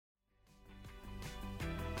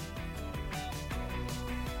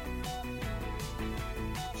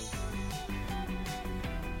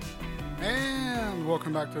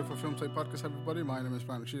welcome back to For Film Tape Podcast, everybody. My name is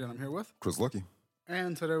Brian Rashid, and I'm here with Chris Lucky.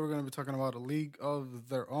 And today we're going to be talking about A League of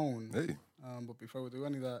Their Own. Hey. But before we do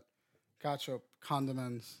any of that, ketchup,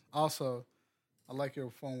 condiments. Also, I like your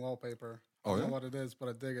phone wallpaper. Oh, I don't yeah? know what it is, but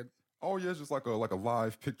I dig it. Oh yeah, it's just like a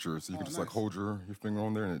live picture, so you can just like nice. hold your finger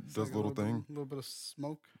on there and it does Like a little thing. A little bit of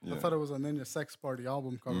smoke. Yeah. I thought it was a Ninja Sex Party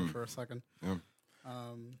album cover for a second. Yeah.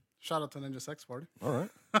 Shout out to Ninja Sex Party. All right.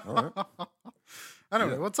 All right.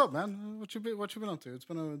 Anyway, what's up, man? What you been up to? It's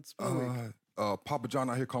been a week. Papa John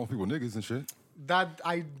out here calling people niggas and shit. That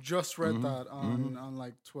I just read that on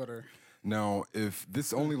like Twitter. Now, if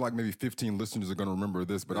this only like maybe 15 listeners are gonna remember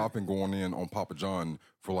this, but I've been going in on Papa John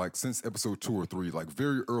for like since episode 2 or 3, like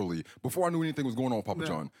very early, before I knew anything was going on with Papa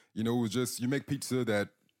John. You know, it was just you make pizza that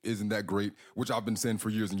isn't that great, which I've been saying for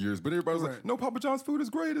years and years. But everybody's like, no, Papa John's food is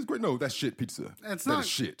great. It's great. No, that's shit pizza. It's That not is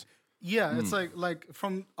shit. Yeah, it's like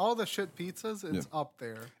from all the shit pizzas, it's up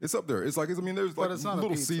there. It's up there. It's like, I mean, there's like it's not a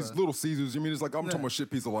little pizza. Little Caesars. I mean, it's like, I'm talking about shit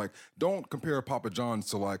pizza. Like, don't compare Papa John's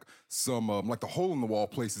to like some, like the hole in the wall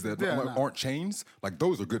places that aren't chains. Like,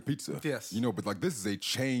 those are good pizza. Yes. You know, but like, this is a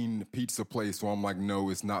chain pizza place. So I'm like, no,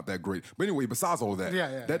 it's not that great. But anyway, besides all of that,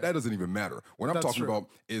 that doesn't even matter. What I'm That's talking true. about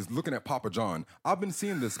is looking at Papa John. I've been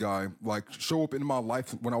seeing this guy like show up in my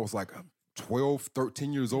life when I was like 12,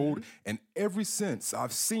 13 years old. And ever since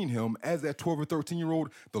I've seen him as that 12 or 13-year-old,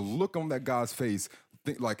 the look on that guy's face,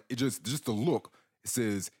 like it just the look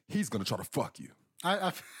says he's gonna try to fuck you.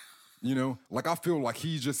 You know, like I feel like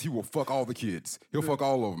he will fuck all the kids. He'll fuck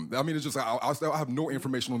all of them. I mean, it's just I have no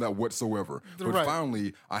information on that whatsoever. But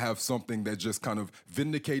finally, I have something that just kind of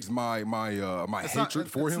vindicates my hatred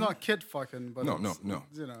for him. It's not kid fucking, but No.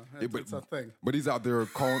 You know, it's a thing. But he's out there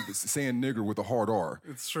saying nigger with a hard R.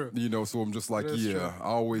 It's true. You know, so I'm just like, True. I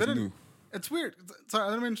always knew. It's weird. Sorry, I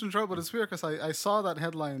didn't mean to interrupt, but it's weird because I saw that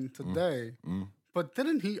headline today. But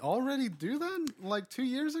didn't he already do that like 2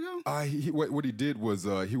 years ago? What he did was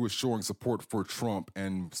he was showing support for Trump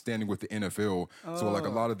and standing with the NFL. So like a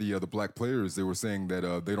lot of the black players, they were saying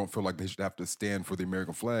that they don't feel like they should have to stand for the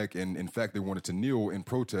American flag, and in fact they wanted to kneel in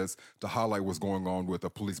protest to highlight what's going on with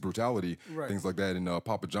police brutality, things like that. And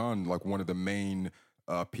Papa John, like one of the main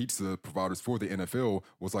pizza providers for the NFL,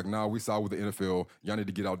 was like, nah, we side with the NFL. Y'all need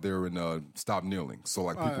to get out there and stop kneeling. So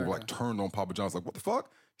like people were like turned on Papa John's like, what the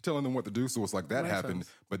fuck? Telling them what to do, so it's like that happened.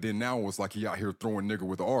 But then now it's like he out here throwing nigger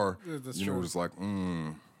with the R. That's you true. know, it's like,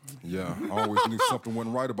 yeah, I always knew something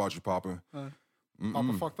wasn't right about you, Papa.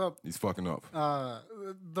 Papa fucked up. He's fucking up.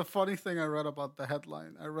 The funny thing I read about the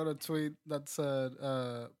headline, I read a tweet that said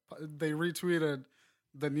they retweeted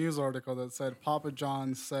the news article that said Papa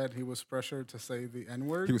John said he was pressured to say the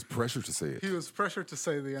N-word. He was pressured to say it. He was pressured to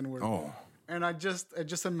say the N-word. Oh. And I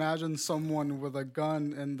just imagine someone with a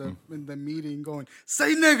gun in the meeting going,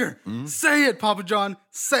 "Say nigger, say it, Papa John,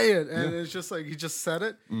 say it." And it's just like he just said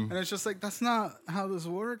it, and it's just like that's not how this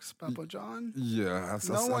works, Papa John. Yeah,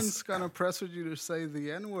 No one's gonna pressure you to say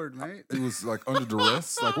the N-word, mate. It was like under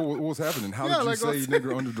duress. Like what was happening? How did you like, say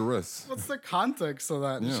nigger under duress? What's the context of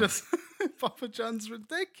that? It's just Papa John's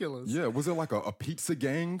ridiculous. Yeah, was it like a pizza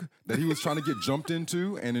gang that he was trying to get jumped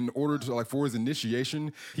into, and in order to like for his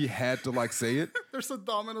initiation, he had to like say it? There's a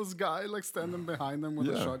Domino's guy like standing behind them with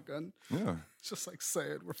a shotgun. Yeah. It's just like, say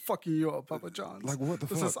it. We're fucking you up, Papa John's. Like, what the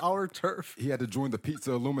This fuck? is our turf. He had to join the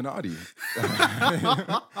Pizza Illuminati.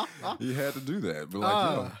 He had to do that. But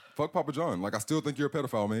like, fuck Papa John. Like, I still think you're a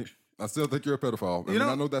pedophile, mate. I still think you're a pedophile.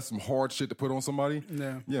 I know that's some hard shit to put on somebody.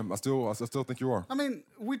 Yeah, I still think you are. I mean,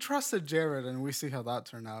 we trusted Jared, and we see how that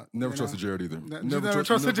turned out. Never trusted Jared either. Never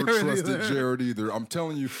trusted Jared either. I'm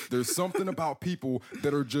telling you, there's something about people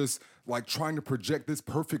that are just like trying to project this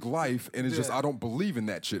perfect life, and it's just I don't believe in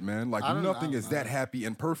that shit, man. Like nothing is that happy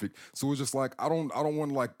and perfect. So it's just like I don't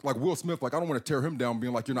want to like Will Smith. Like I don't want to tear him down,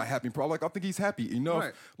 being like you're not happy. Like I think he's happy enough.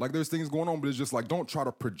 Right. Like there's things going on, but it's just like don't try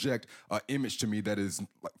to project an image to me that is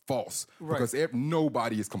like false because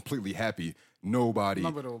nobody is completely happy. Nobody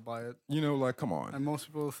will buy it. You know, like come on. And most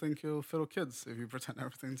people think you'll fiddle kids if you pretend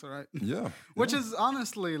everything's all right. Yeah, which is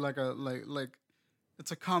honestly like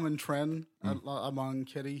it's a common trend among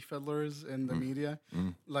kitty fiddlers in the media.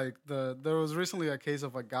 Like there was recently a case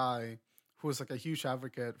of a guy who was like a huge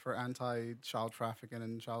advocate for anti-child trafficking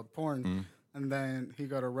and child porn, and then he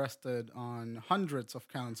got arrested on hundreds of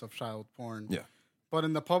counts of child porn. Yeah. But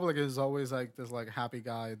in the public, is always like this like happy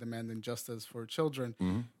guy demanding justice for children.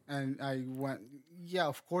 And I went, yeah,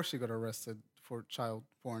 of course he got arrested for child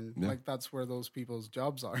porn. Yeah. Like that's where those people's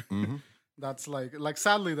jobs are. That's like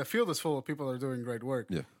sadly the field is full of people that are doing great work.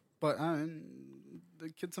 Yeah. But the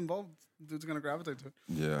kids involved, dude's gonna gravitate to it.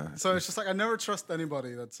 Yeah. So it's just like I never trust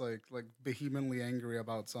anybody that's like vehemently angry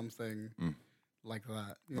about something. like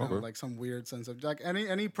that. You know, Okay. like some weird sense of like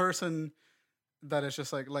any person that is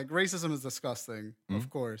just like racism is disgusting, of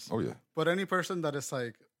course. Oh yeah. But any person that is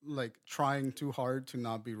like trying too hard to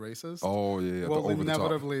not be racist Oh yeah. will the over the top.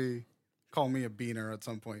 inevitably call me a beaner at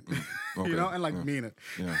some point. Okay. You know, and mean it.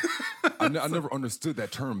 Yeah. I never understood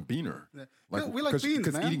that term beaner. Yeah, we like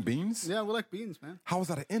beans, man. Eating beans? Yeah, we like beans, man. How is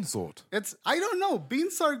that an insult? I don't know.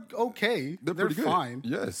 Beans are okay. They're pretty good. fine.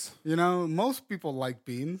 Yes. You know, most people like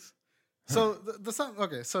beans. So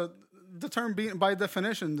so the term bean, by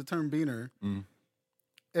definition, the term beaner,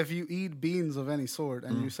 if you eat beans of any sort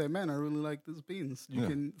and you say, "Man, I really like these beans," you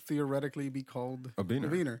can theoretically be called A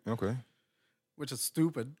beaner. Okay. which is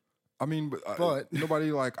stupid. I mean, But-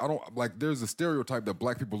 nobody I don't like. There's a stereotype that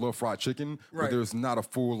black people love fried chicken, but Right. there's not a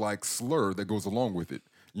full slur that goes along with it.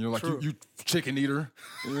 You know, like True. you chicken eater.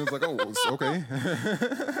 You know, it's like, oh, it's okay.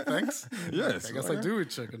 Thanks. Yes. I guess I do eat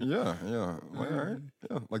chicken. Yeah, yeah. Like, all right.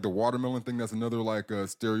 Yeah. Like the watermelon thing, that's another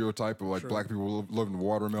stereotype of black people loving Where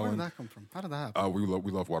watermelon. did that come from? How did that happen?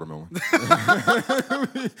 We love watermelon.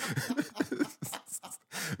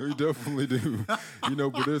 We definitely do. You know,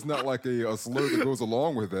 but there's not like a slur that goes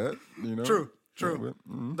along with that. You know. True.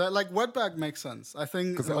 Mm-hmm. That wetback makes sense. I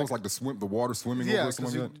think Because that was like the water swimming over yeah, or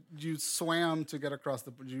something because like that. you swam to get across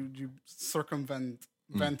you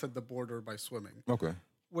circumvented the border by swimming, Okay.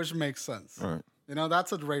 which makes sense. All right. You know,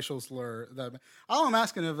 that's a racial slur. All I'm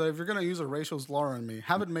asking if you're gonna use a racial slur on me,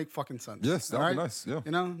 have it make fucking sense. Yes, that all would be nice. Yeah.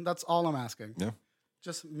 You know, that's all I'm asking. Yeah.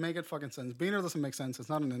 Just make it fucking sense. Beaner doesn't make sense. It's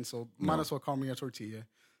not an insult. Might as well call me a tortilla.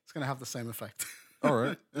 It's gonna have the same effect. All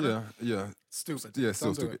right. Yeah. Yeah. Stupid. Yeah.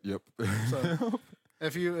 Still Don't do stupid. it. Yep. So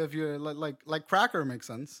if you like cracker makes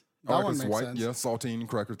sense. That Like one this makes white, sense. yeah, saltine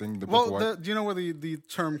cracker thing. The Well, white. do you know where the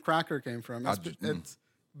term cracker came from? It's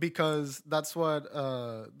because that's what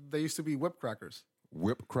they used to be whip crackers.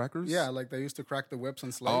 Whip crackers? Yeah, like they used to crack the whips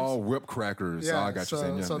and slaves. Oh, whip crackers. yeah. I got so, you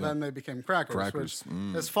saying. Yeah, so yeah. then they became crackers. Crackers,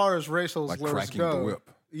 Which, as far as racial Like slurs cracking go, the whip.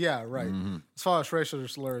 yeah, right. As far as racial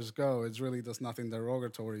slurs go, it really does nothing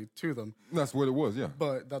derogatory to them. That's what it was. Yeah.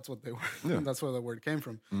 But that's what they were. Yeah. That's where the word came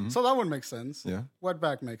from. So that one makes sense. Yeah.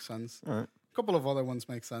 Wetback makes sense. All right. A couple of other ones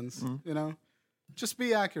make sense. You know, just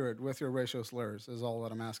be accurate with your racial slurs is all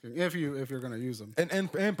that I'm asking. If you're gonna use them, And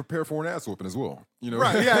prepare for an ass whooping as well. You know.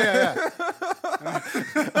 right? Yeah.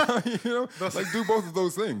 You know, do both of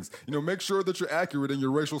those things. You know, make sure that you're accurate in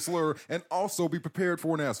your racial slur, and also be prepared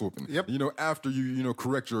for an ass whooping. Yep. You know, after you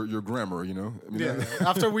correct your grammar. You know. I mean, Yeah.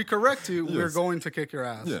 After we correct you, we're Yes. going to kick your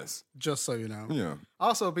ass. Yes. Just so you know. Yeah.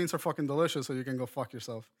 Also, beans are fucking delicious, so you can go fuck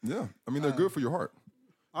yourself. Yeah. I mean, they're good for your heart.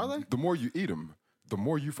 Are they? The more you eat them, the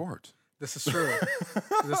more you fart. This is true.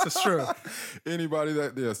 This is true. Anybody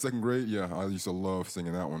second grade, I used to love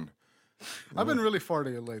singing that one. I've been really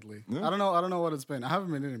farty lately. Yeah. I don't know what it's been. I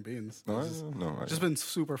haven't been eating beans. No, It's I just been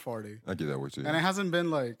super farty. get that way too. And it hasn't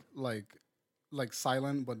been like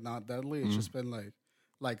silent but not deadly. It's just been like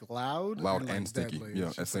loud and stinky. deadly. Yeah,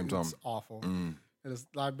 It's at the same time. It's awful. It is.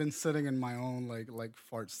 I've been sitting in my own like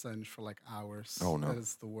fart stench for like hours. Oh, no. That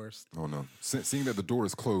is the worst. Oh no! Seeing that the door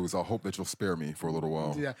is closed, I hope that you'll spare me for a little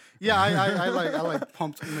while. Yeah. I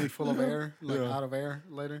pumped me full of air, out of air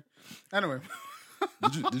later. Anyway,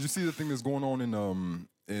 Did you see the thing that's going on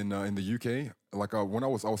in the UK? Like when I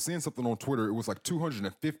was seeing something on Twitter, it was like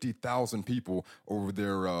 250,000 people over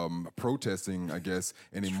there protesting, I guess,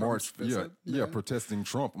 and in March, visit? yeah, protesting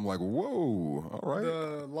Trump. I'm like, whoa, all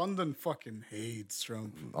right, London fucking hates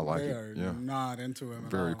Trump. I like they it, are yeah. not into him.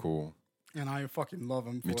 At very all. cool. And I fucking love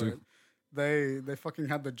him for Me too. it. They fucking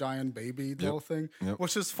had the giant baby doll thing, Yep.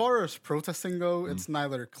 which as far as protesting go, it's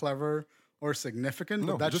neither clever or significant,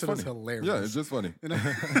 No, but that just shit is funny. hilarious. Yeah, it's just funny. You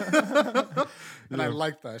know? And I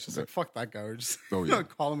like that. It's just like, fuck that guy. Or just Oh, yeah.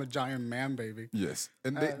 call him a giant man baby. Yes,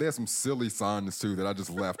 and they had some silly signs too that I just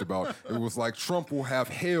laughed about. It was like Trump will have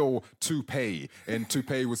hell to pay, and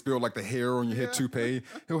toupee was spelled like the hair on your head. Toupee,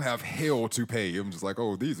 he'll have hell to pay. I'm just like,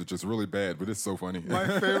 oh, these are just really bad, but it's so funny.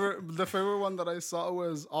 The favorite one that I saw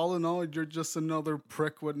was, all in all, you're just another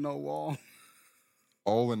prick with no wall.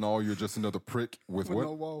 All in all, you're just another prick with what?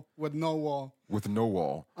 No wall. With no wall. With no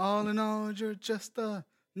wall. All in all, you're just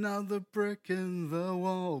another brick in the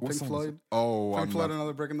wall. What Pink song is Floyd. it? Oh, Pink I'm Floyd, not,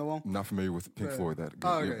 another brick in the wall. not familiar with Pink Floyd. That good.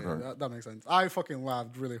 Oh, Yeah, okay, all right. that makes sense. I fucking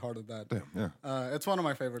laughed really hard at that. Damn, yeah. It's one of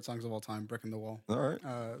my favorite songs of all time, Brick in the Wall. All right.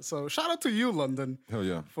 So shout out to you, London, Hell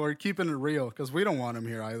yeah. for keeping it real, because we don't want him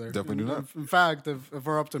here either. Definitely do not. In fact, if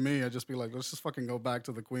we're up to me, I'd just be like, let's just fucking go back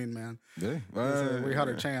to the Queen, man. Yeah. We had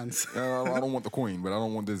our chance. I don't want the Queen, but I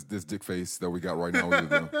don't want this dick face that we got right now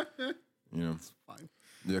either. Though. You know. Fine.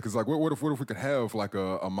 Yeah, because like, what if we could have like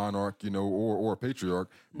a monarch, you know, or a patriarch,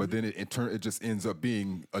 but then it just ends up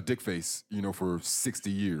being a dick face, you know, for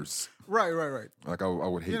 60 years. Right. Like I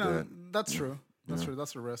would hate that. That's true. That's true.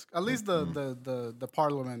 That's a risk. At least the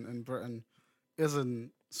parliament in Britain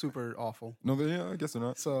isn't super awful. No, I guess they're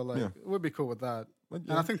not. So we'd be cool with that. Like,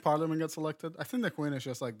 And I think Parliament gets elected. I think the Queen is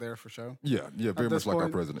just like there for show. Yeah, very much like our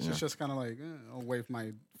president. She's just kind of like, I'll wave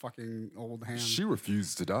my fucking old hand. She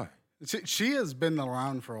refused to die. She has been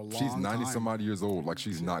around for a long time. She's 90 some odd years old. Like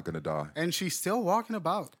she's not gonna die. And she's still walking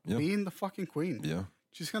about, being the fucking queen. Yeah.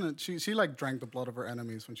 She like drank the blood of her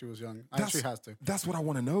enemies when she was young. She has to. That's what I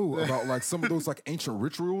want to know about like some of those like ancient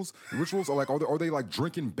rituals. Rituals are like are they like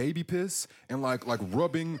drinking baby piss and like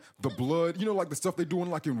rubbing the blood? You know, like the stuff they doing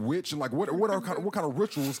like in Witch and like what kind of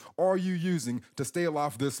rituals are you using to stay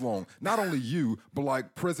alive this long? Not only you, but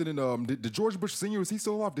like President did George Bush Sr. is he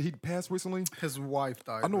still alive? Did he pass recently? His wife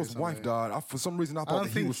died. I know his wife died. For some reason I thought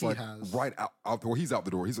that he was like right out. Well, he's out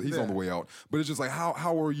the door. He's on the way out. But it's just like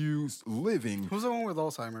how are you living? Who's the one with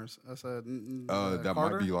Alzheimer's? I said that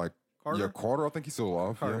Carter? might be like Carter. I think he's still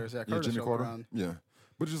alive. Carter's, Jimmy Carter. Around. Yeah,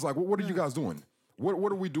 but it's just like, what are you guys doing?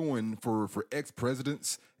 What are we doing for ex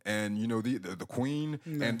presidents and the Queen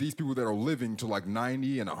and these people that are living to like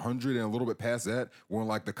 90 and 100 and a little bit past that, when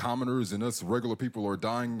like the commoners and us regular people are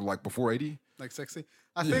dying like before 80, like 60?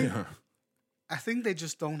 I think they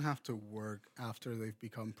just don't have to work after they've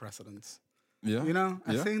become presidents. Yeah.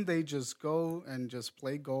 I think they just go and just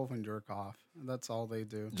play golf and jerk off. That's all they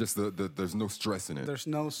do. Just there's no stress in it. There's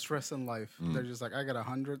no stress in life. They're just like, I got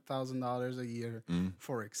 $100,000 a year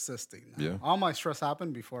for existing. Now. Yeah. All my stress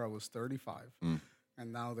happened before I was 35.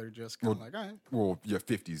 And now they're just kind of like, all right. Well,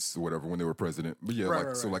 50s or whatever when they were president. But yeah,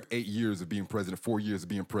 like 8 years of being president, 4 years of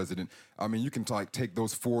being president. I mean, you can like take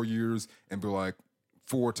those 4 years and be like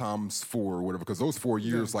 4 times 4 or whatever, because those 4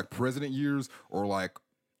 years, like president years, or like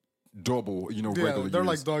double, regular years. They're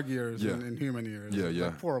like dog years in human years. Yeah.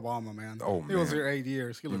 Like poor Obama, man. Oh, he was here 8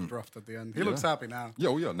 years. He looked rough at the end. He looks happy now.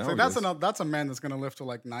 Yeah, now so that's a man that's going to live to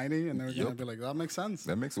like 90, and they're going to be like, that makes sense.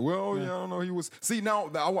 That makes I don't know. He was now.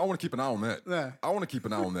 I want to keep an eye on that. Yeah, I want to keep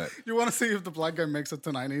an eye on that. You want to see if the black guy makes it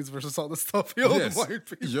to 90s versus all the stuff he owed white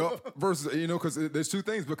people. Yup. Versus because there's two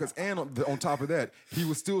things. Because on top of that, he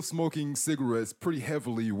was still smoking cigarettes pretty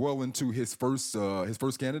heavily well into his first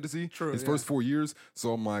candidacy. True. His first 4 years.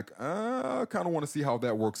 So I'm like, I kind of want to see how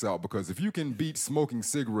that works out, because if you can beat smoking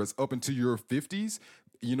cigarettes up into your 50s,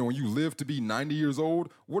 when you live to be 90 years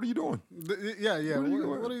old, what are you doing? What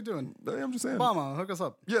are you doing? I'm just saying. Obama, hook us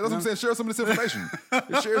up. Yeah, that's what I'm saying. Share some of this information.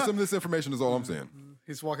 Share some of this information is all I'm saying.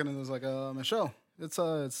 He's walking in and he's like, Michelle,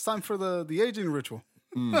 it's time for the aging ritual.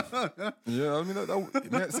 Yeah, I mean,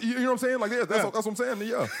 man, you know what I'm saying? Like, that's what I'm saying.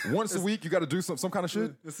 Yeah, once a week you got to do some kind of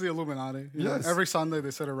shit. It's the Illuminati. Yes. Every Sunday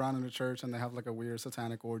they sit around in the church and they have like a weird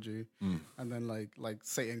satanic orgy, and then like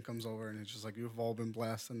Satan comes over and it's just like, you've all been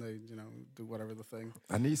blessed, and they do whatever the thing.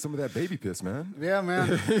 I need some of that baby piss, man. Yeah,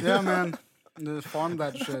 man. Man. Farm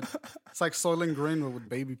that shit. It's like Soylent Green with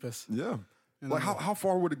baby piss. Yeah. Like how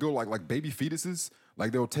far would it go? Like baby fetuses?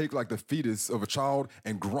 Like they'll take like the fetus of a child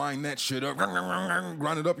and grind that shit up,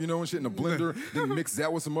 grind it up, and shit in a blender. Then mix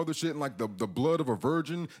that with some other shit and like the blood of a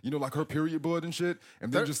virgin, like her period blood and shit,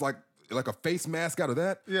 and then just like a face mask out of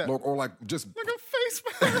that, or like just like a face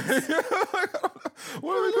mask.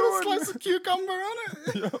 What are we doing? Slice of cucumber on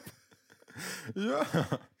it. Yeah.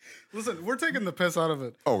 Listen, we're taking the piss out of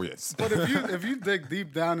it. Oh yes. But if you dig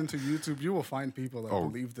deep down into YouTube, you will find people that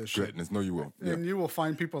believe this shit. Goodness, no, you will. Yeah. And you will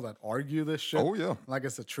find people that argue this shit. Oh yeah. Like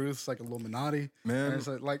it's the truth. It's like Illuminati. Man. And it's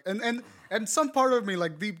like and some part of me,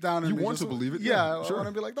 like deep down in me, want to believe it. Yeah, sure. I want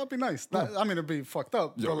to be like, that'd be nice. I mean, it'd be fucked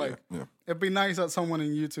up. But it'd be nice that someone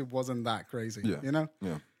in YouTube wasn't that crazy. Yeah.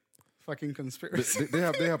 Yeah. Fucking conspiracy. They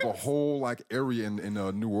have a whole like area in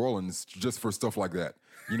New Orleans just for stuff like that.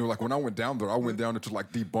 Like when I went down there, I went down there to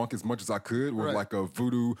like debunk as much as I could with like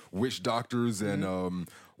voodoo witch doctors and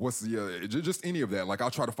just any of that. Like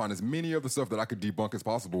I'll try to find as many of the stuff that I could debunk as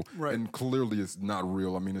possible. Right. And clearly it's not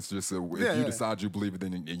real. I mean, it's just if you decide you believe it,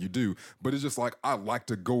 then you do. But it's just like I like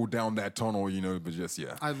to go down that tunnel, but just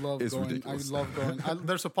I love it's going. ridiculous. I love going.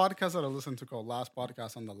 There's a podcast that I listen to called Last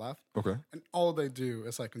Podcast on the Left. Okay. And all they do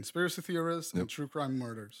is like conspiracy theorists and true crime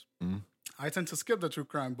murders. I tend to skip the true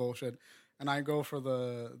crime bullshit. And I go for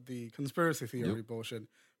the conspiracy theory bullshit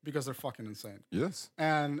because they're fucking insane. Yes.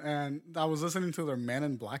 And I was listening to their Men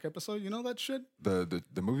in Black episode. You know that shit? The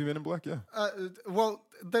movie Men in Black, yeah. Well,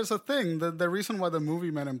 there's a thing. The reason why the movie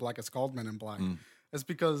Men in Black is called Men in Black is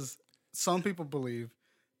because some people believe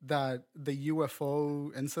that the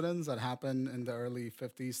UFO incidents that happened in the early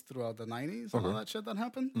 50s throughout the 90s and all that shit that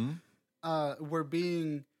happened were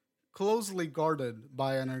being closely guarded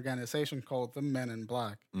by an organization called the Men in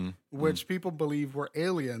Black, which people believe were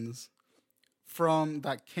aliens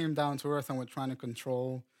that came down to Earth and were trying to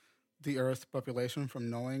control the Earth population from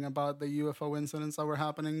knowing about the UFO incidents that were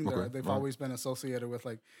happening. They've always been associated with,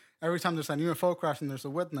 like, every time there's a UFO crash and there's a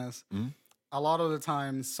witness, a lot of the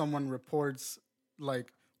time someone reports,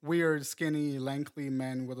 like, weird, skinny, lengthy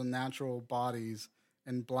men with unnatural bodies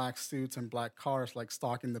in black suits and black cars, like,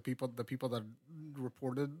 stalking the people that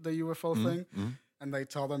reported the UFO thing. And they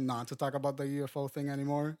tell them not to talk about the UFO thing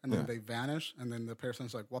anymore. And then they vanish. And then the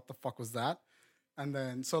person's like, what the fuck was that? And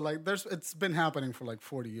then, so, like, it's been happening for like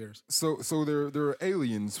 40 years. So there are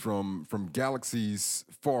aliens from galaxies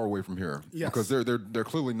far away from here, because they're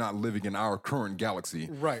clearly not living in our current galaxy,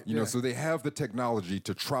 right? You know, so they have the technology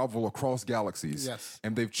to travel across galaxies,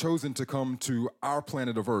 and they've chosen to come to our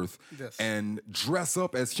planet of Earth and dress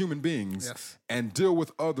up as human beings and deal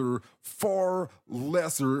with other far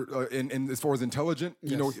lesser, in as far as intelligent,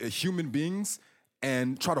 you know, human beings.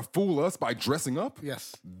 And try to fool us by dressing up.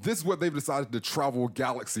 Yes, this is what they've decided to travel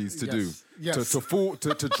galaxies to do. Yes,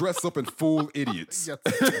 to dress up and fool idiots.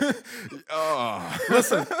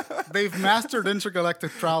 Listen, they've mastered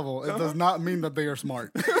intergalactic travel. It does not mean that they are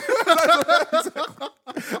smart. They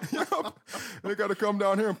got to come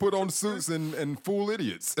down here and put on suits and fool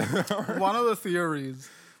idiots. One of the theories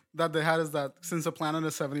that they had is that since the planet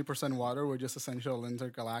is 70% water, we're just essentially an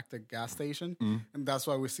intergalactic gas station. And that's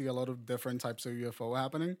why we see a lot of different types of UFO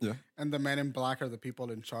happening. And the men in black are the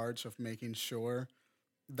people in charge of making sure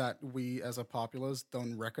that we as a populace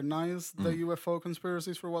don't recognize the UFO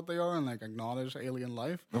conspiracies for what they are and, like, acknowledge alien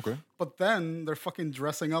life. But then they're fucking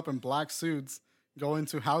dressing up in black suits, going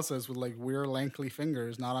to houses with, like, weird lengthy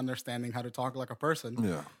fingers, not understanding how to talk like a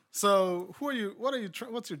person. So who are you? What are you?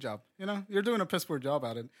 What's your job? You know, you're doing a piss poor job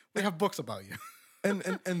at it. We have books about you. and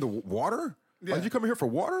the water? Like, you coming here for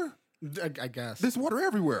water? I guess there's water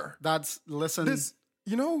everywhere.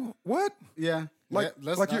 You know what? Like,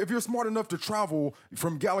 if you're smart enough to travel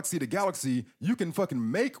from galaxy to galaxy, you can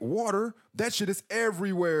fucking make water. That shit is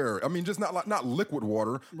everywhere. I mean, just not liquid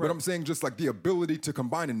water, but I'm saying just like the ability to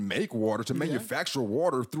combine and make water, to manufacture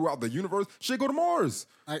water throughout the universe. Shit, go to Mars.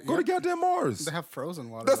 Go to goddamn Mars. They have frozen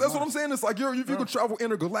water. That's what I'm saying. It's like if you can travel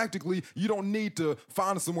intergalactically, you don't need to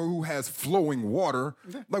find somewhere who has flowing water.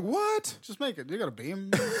 Like, what? Just make it. You got a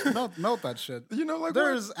beam. melt that shit. You know, like,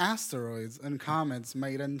 there's asteroids and comets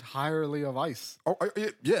made entirely of ice. Oh,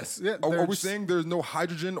 yes. Yeah, are we saying there's no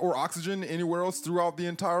hydrogen or oxygen anywhere else throughout the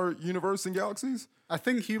entire universe and galaxies? I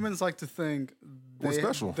think humans like to think we're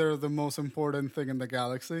special. They're the most important thing in the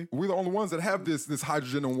galaxy. We're the only ones that have this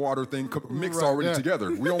hydrogen and water thing mixed already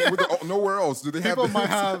together. We're nowhere else do they have. People might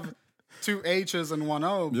have two H's and one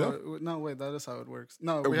O, but no, wait, that is how it works.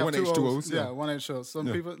 No, we have one two H2Os. O's. Yeah, one H2O.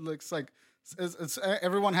 Some people it's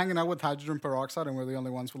everyone hanging out with hydrogen peroxide, and we're the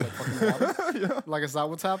only ones with, like, fucking water. Like, is that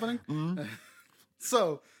what's happening?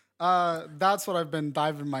 So that's what I've been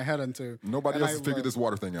diving my head into. Nobody else has figured this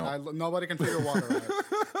water thing out. Nobody can figure water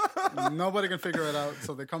out. Nobody can figure it out.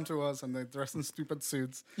 So they come to us and they dress in stupid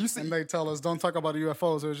suits. And they tell us, don't talk about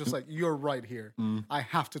UFOs. It was just like, you're right here. I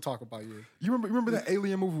have to talk about you. You remember that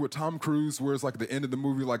Alien movie with Tom Cruise where it's like the end of the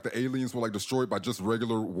movie, like the aliens were, like, destroyed by just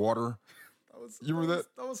regular water? You remember that?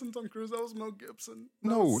 That wasn't Tom Cruise. That was Mel Gibson.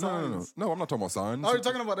 No, I'm not talking about Signs. Oh, you're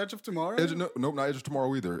talking about Edge of Tomorrow? No, not Edge of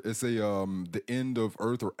Tomorrow either. It's the end of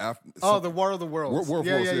Earth or after. The War of the Worlds. War of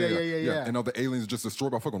Worlds. Yeah. And now the aliens just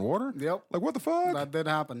destroyed by fucking water. Yep. Like, what the fuck? That did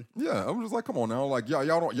happen. Yeah, I'm just like, come on now. Like,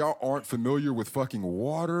 y'all aren't familiar with fucking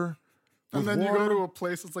water. And then you go to a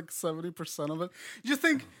place that's like 70% of it. You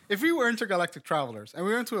think if we were intergalactic travelers and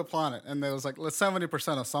we went to a planet and there was like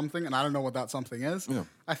 70% of something, and I don't know what that something is,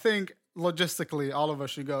 I think logistically all of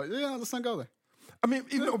us should go, let's not go there. I mean,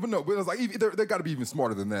 but it's like they got to be even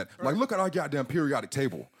smarter than that. Right. Like, look at our goddamn periodic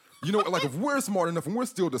table. You know, like, if we're smart enough and we're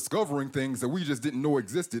still discovering things that we just didn't know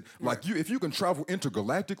existed, like, if you can travel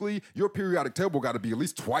intergalactically, your periodic table got to be at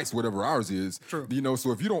least twice whatever ours is. True. You know,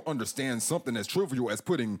 so if you don't understand something as trivial as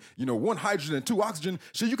putting, one hydrogen and two oxygen,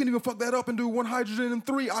 shit, you can even fuck that up and do one hydrogen and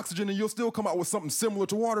three oxygen, and you'll still come out with something similar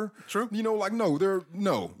to water. True. You know, like, no.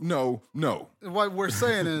 What we're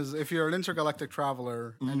saying is, if you're an intergalactic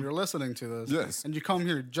traveler and you're listening to this, and you come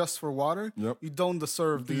here just for water, you don't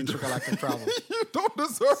deserve the intergalactic travel. You don't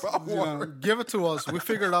deserve water. Give it to us. We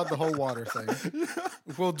figured out the whole water thing.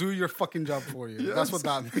 We'll do your fucking job for you. Yes. That's what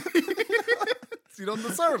that means. You don't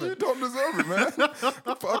deserve it. You don't deserve it, man.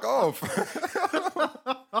 Fuck off.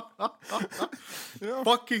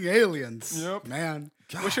 Fucking aliens. Yep. Man.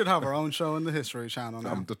 God. We should have our own show in the History Channel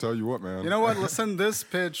now. I'm to tell you what, man. You know what? Let's send this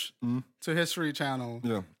pitch to History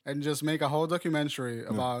Channel and just make a whole documentary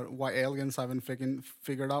about why aliens haven't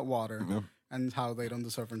figured out water. And how they don't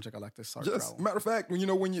deserve intergalactic travel. Matter of fact, when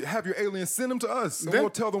you have your aliens, send them to us, and we'll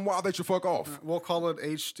tell them why they should fuck off. We'll call it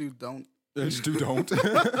H2 Don't. H2 don't.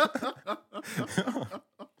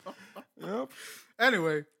 Yep.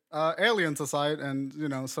 Anyway, aliens aside,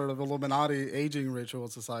 and sort of Illuminati aging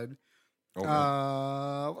rituals aside. Oh,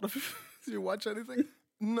 man. What if did you watch anything?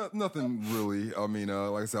 Nothing really. I mean,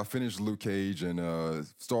 like I said, I finished Luke Cage and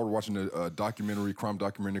started watching a crime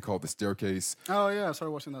documentary called The Staircase. Oh yeah, I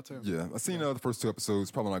started watching that too. Yeah, I've seen the first 2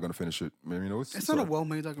 episodes. Probably not going to finish it. I mean, it's not a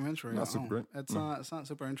well-made documentary. Not super great. It's not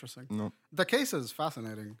super interesting. No. The case is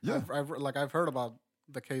fascinating. Yeah. I've heard about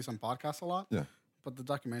the case on podcasts a lot. Yeah. But the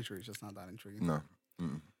documentary is just not that intriguing. No.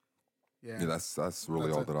 Mm-mm. Yeah, that's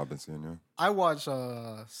really all that I've been seeing. Yeah. I watched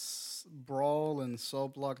Brawl in Cell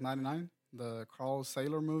Block 99, the Carl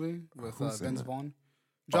Saylor movie with Vince Vaughn.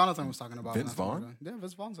 Jonathan was talking about Vince Vaughn. Yeah,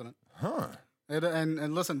 Vince Vaughn's in it. Huh.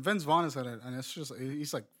 And listen, Vince Vaughn is in it, and it's just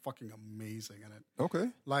he's like fucking amazing in it.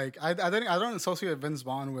 Okay. Like I don't associate Vince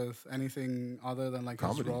Vaughn with anything other than like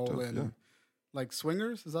comedy, his role in like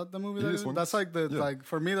Swingers. Is that the movie? That's like like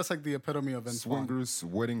for me that's like the epitome of Vince Vaughn. Swingers,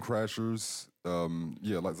 Wedding Crashers.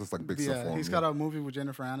 That's like big stuff for him. He's got a movie with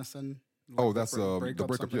Jennifer Aniston. Like that's the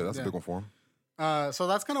breakup. Yeah, that's a big one for him. So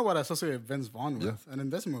that's kind of what I associate Vince Vaughn with. Yeah. And in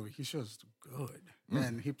this movie, he's just good.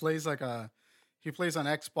 And he plays an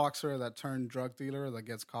ex-boxer that turned drug dealer that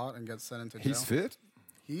gets caught and gets sent into jail. He's fit?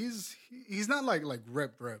 He's not like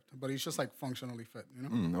ripped, but he's just like functionally fit,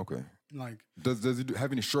 Okay. Like does he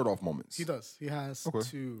have any shirt off moments? He does. He has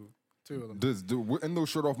two of them. In those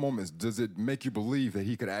shirt off moments, does it make you believe that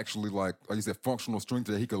he could actually like you said, functional strength,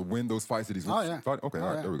 that he could win those fights that he's fighting? Okay,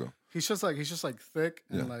 all right, there we go. He's just like thick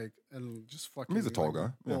and and just fucking. He's a tall guy,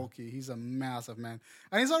 bulky. He's a massive man,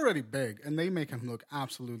 and he's already big, and they make him look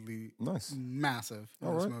absolutely massive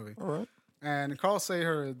in this movie. All right. And Carl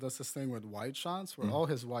Sager does this thing with wide shots, where all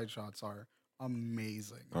his wide shots are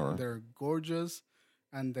amazing. All right. They're gorgeous,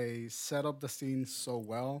 and they set up the scene so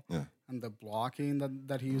well. Yeah. And the blocking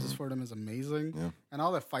that he uses for them is amazing. Yeah. And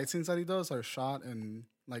all the fight scenes that he does are shot in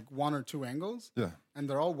like 1 or 2 angles. Yeah. And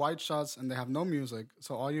they're all wide shots, and they have no music.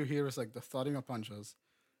 So all you hear is like the thudding of punches.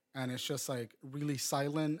 And it's just like really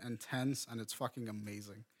silent and tense, and it's fucking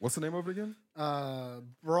amazing. What's the name of it again?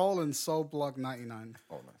 Brawl in Cell Block 99.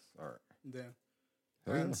 Oh, nice. All right.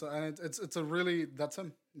 Yeah. And it's a really, that's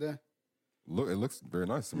him. Yeah. Look, it looks very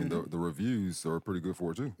nice. I mean, the reviews are pretty good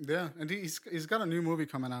for it too. Yeah, and he's got a new movie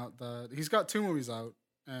coming out. He's got 2 movies out,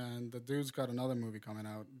 and the dude's got another movie coming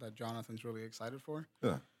out that Jonathan's really excited for.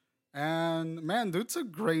 Yeah. And man, dude's a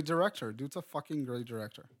great director. Dude's a fucking great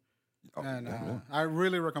director. Oh, and I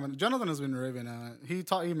really recommend it. Jonathan has been raving. He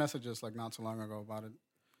messaged us like not so long ago about it.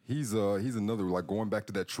 He's another, like, going back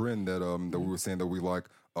to that trend that that we were saying that we like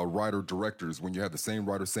writer directors. When you have the same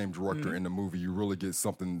writer, same director in the movie, you really get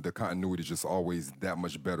something. The continuity is just always that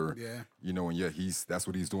much better. Yeah, and that's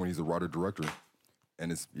what he's doing. He's a writer director,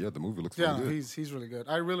 and the movie looks really good. He's really good.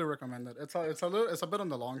 I really recommend it. It's a bit on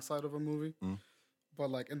the long side of a movie, but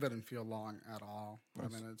like it didn't feel long at all. Nice.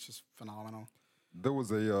 I mean, it's just phenomenal. There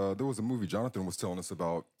was a movie Jonathan was telling us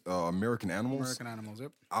about, American Animals. American Animals,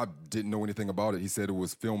 yep. I didn't know anything about it. He said a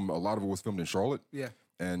lot of it was filmed in Charlotte. Yeah.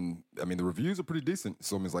 And I mean, the reviews are pretty decent.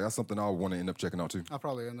 So I mean, it's like that's something I want to end up checking out too. I'll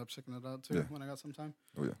probably end up checking it out too when I got some time.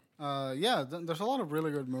 Oh yeah. There's a lot of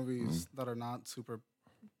really good movies that are not super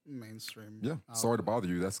mainstream. Yeah. Sorry to bother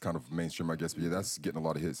you. That's kind of mainstream, I guess. But yeah, that's getting a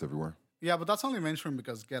lot of hits everywhere. Yeah, but that's only mainstream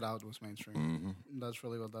because Get Out was mainstream. Mm-hmm. That's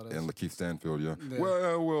really what that is. And Lakeith Stanfield, yeah.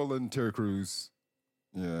 Well, and Terry Crews.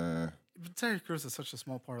 Yeah. But Terry Crews is such a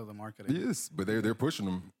small part of the marketing. He is, but they're pushing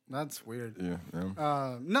him. That's weird. Yeah.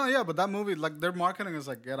 But that movie, like, their marketing is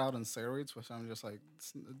like Get Out on steroids, which I'm just like,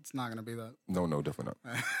 it's not gonna be that. No, definitely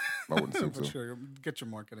not. I wouldn't think so. Sure, get your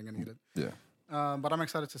marketing and eat it. Yeah. But I'm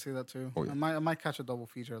excited to see that too. Oh, yeah. I might catch a double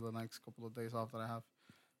feature the next couple of days off that I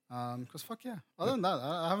have. Because fuck yeah. Other than that,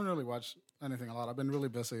 I haven't really watched anything a lot. I've been really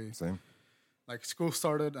busy. Same. Like, school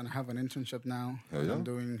started and I have an internship now. Hell yeah. I'm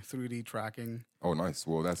doing 3D tracking. Oh, nice.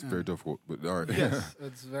 Well, that's very difficult, but all right. Yes,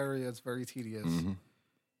 it's very tedious. Mm-hmm.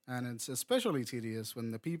 And it's especially tedious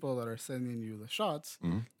when the people that are sending you the shots,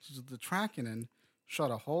 the tracking in,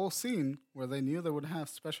 shot a whole scene where they knew they would have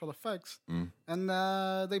special effects, and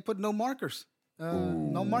they put no markers.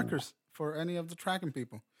 No markers for any of the tracking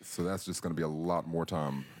people. So that's just going to be a lot more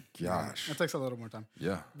time. Gosh. It takes a little more time.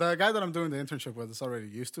 Yeah. The guy that I'm doing the internship with is already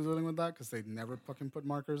used to dealing with that because they never fucking put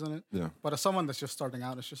markers in it. Yeah. But as someone that's just starting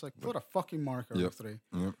out, it's just like, put a fucking marker with 3.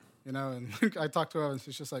 Yep. You know, and I talked to her and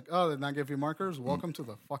she's just like, oh, they did not give you markers? Welcome to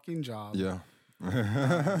the fucking job. Yeah.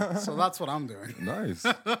 So that's what I'm doing. Nice.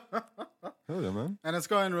 Hell yeah, man. And it's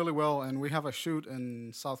going really well. And we have a shoot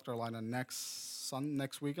in South Carolina next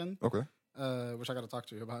weekend. Okay. Which I got to talk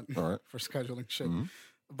to you about for scheduling shit. Mm-hmm.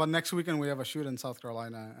 But next weekend we have a shoot in South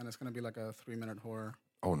Carolina, and it's going to be like a 3-minute horror.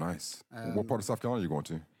 Oh, nice. What part of South Carolina are you going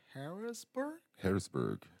to? Harrisburg.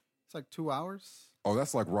 Harrisburg. It's like 2 hours. Oh,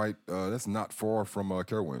 that's like right. That's not far from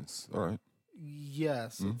Carowinds. All right.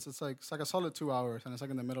 Yes, it's like a solid 2 hours, and it's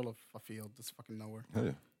like in the middle of a field. It's fucking nowhere. Hell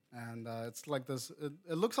yeah. And it's like this.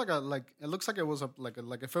 It looks like it looks like it was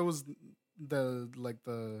like if it was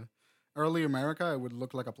the early America, it would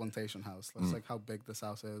look like a plantation house. That's like how big this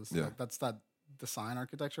house is. Yeah. Like, that's that design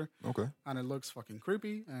architecture. Okay. And it looks fucking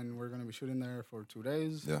creepy. And we're gonna be shooting there for 2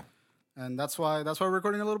 days. Yeah. And that's why we're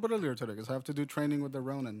recording a little bit earlier today, because I have to do training with the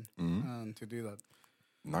Ronin to do that.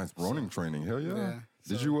 Nice running training. Hell yeah. Yeah,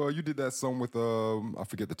 Did you did that some with I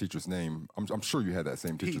forget the teacher's name. I'm sure you had that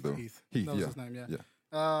same teacher though. Heath. Heath, That was yeah. his name, yeah.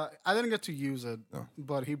 Yeah. I didn't get to use it, No.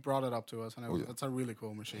 but he brought it up to us, and yeah. it's a really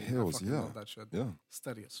cool machine. I Hells fucking yeah. love that shit. Yeah.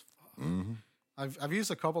 Steady as fuck. Mm-hmm. I've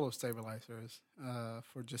used a couple of stabilizers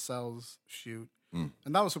for Giselle's shoot, and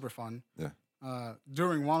that was super fun. Yeah.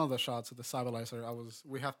 During one of the shots of the stabilizer,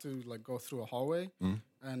 we have to like go through a hallway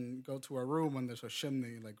and go to a room, and there's a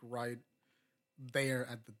chimney like right there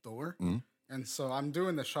at the door. And so I'm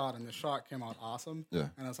doing the shot, and the shot came out awesome. Yeah.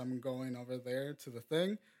 And as I'm going over there to the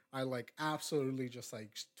thing, I like absolutely just like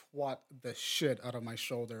twat the shit out of my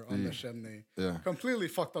shoulder on the chimney. Yeah. Completely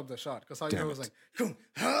fucked up the shot, because I Damn was it. like, "Coom,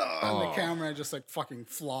 and the camera just like fucking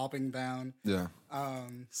flopping down. Yeah.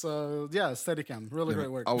 So yeah, Steadicam, really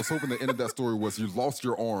great work. I was hoping the end of that story was you lost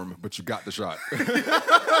your arm, but you got the shot.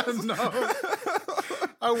 No.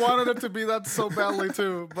 I wanted it to be that so badly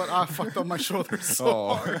too, but I fucked up my shoulder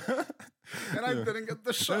so hard. And I didn't get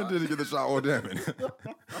the I shot. didn't get the shot. Oh, damn it.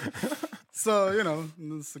 So,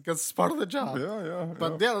 it's part of the job. yeah.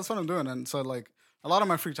 But yeah, that's what I'm doing. And so like a lot of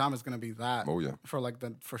my free time is going to be that Oh, yeah. for like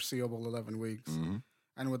the foreseeable 11 weeks.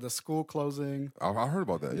 And with the school closing, I heard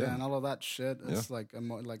about that. Yeah. and all of that shit, it's like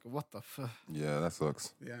what the fuck? Yeah, that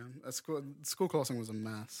sucks. Yeah, school closing was a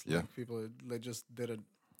mess. Yeah. Like, people, they just did it.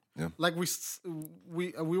 Yeah. Like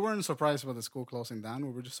we weren't surprised by the school closing down.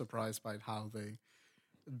 We were just surprised by how they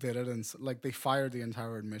did it, and like they fired the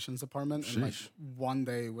entire admissions department in like Sheesh. one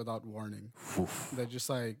day without warning. Oof. They just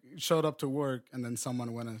like showed up to work, and then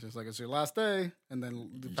someone went and just like, it's your last day, and then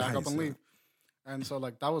back up and Yikes. leave. And so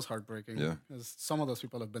like that was heartbreaking. Yeah. Because some of those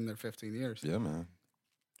people have been there 15 years. Yeah, man.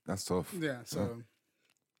 That's tough. Yeah, so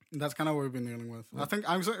that's kind of what we've been dealing with. I think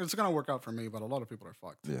it's gonna work out for me, but a lot of people are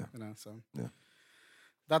fucked. Yeah. So Yeah.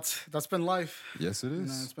 that's been life. Yes, it You know,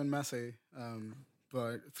 is. it's been messy.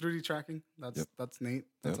 But 3D tracking, that's neat.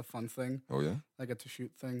 That's a fun thing. Oh, yeah. I get to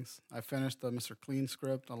shoot things. I finished the Mr. Clean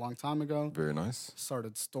script a long time ago. Very nice.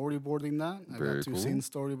 Started storyboarding that. I Very got 2 cool. scenes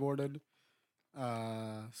storyboarded.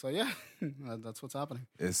 So yeah, that's what's happening.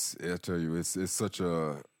 I tell you, it's such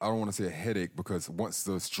a, I don't want to say a headache, because once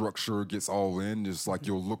the structure gets all in, it's like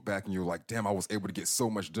you'll look back and you're like, damn, I was able to get so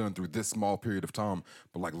much done through this small period of time.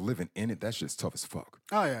 But like living in it, that shit's tough as fuck.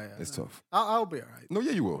 Oh yeah. It's tough. I'll be all right. No,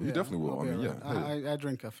 yeah, you will. You Yeah, definitely will. I'll I be mean, all yeah. right. Hell I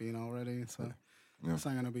drink caffeine already, so Yeah. it's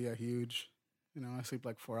not gonna be a huge. I sleep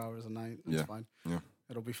like 4 hours a night. It's Yeah. fine. Yeah.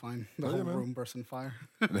 It'll be fine. The Oh, yeah, whole man. room bursts in fire.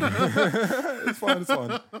 It's fine. It's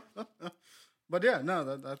fine. But yeah,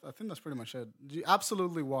 no, I think that's pretty much it. You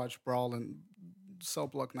absolutely watch Brawl and Cell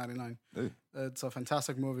Block 99. Hey, It's a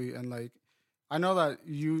fantastic movie, and like, I know that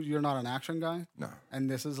you're not an action guy, nah. and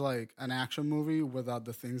this is like an action movie without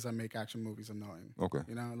the things that make action movies annoying. Okay.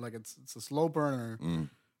 Like it's a slow burner, Mm.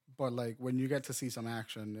 but like when you get to see some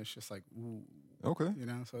action, it's just like ooh, Okay.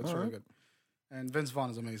 so it's All really right. good. And Vince Vaughn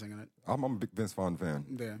is amazing in it. I'm a big Vince Vaughn fan.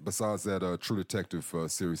 Yeah. Besides that True Detective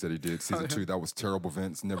series that he did, season 2, that was terrible,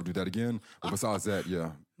 Vince. Never do that again. But besides that,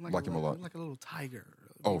 yeah, like him a lot. Like a little tiger.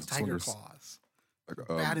 Oh, tiger Swingers. claws. Like,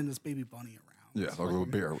 Batting this baby bunny around. yeah, like a little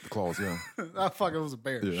bear with the claws, yeah. Ah, fuck, it was a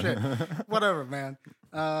bear. Shit. Whatever, man.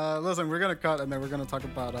 Listen, we're going to cut, and then we're going to talk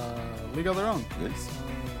about League of Their Own. Yes.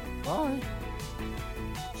 Bye.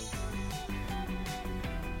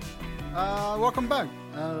 Welcome back.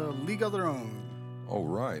 League of Their Own. All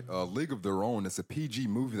right. League of Their Own. It's a PG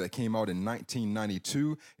movie that came out in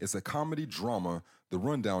 1992. It's a comedy drama. The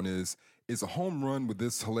rundown is, it's a home run with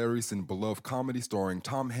this hilarious and beloved comedy starring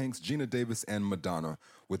Tom Hanks, Gina Davis, and Madonna.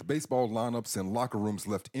 With baseball lineups and locker rooms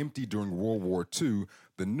left empty during World War II,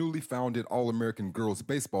 the newly founded All-American Girls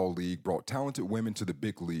Baseball League brought talented women to the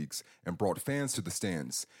big leagues and brought fans to the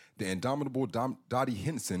stands. The indomitable Dottie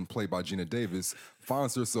Henson, played by Gina Davis,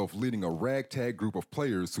 finds herself leading a ragtag group of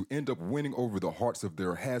players who end up winning over the hearts of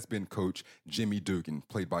their has-been coach, Jimmy Dugan,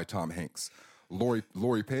 played by Tom Hanks.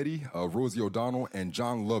 Lori Petty, Rosie O'Donnell, and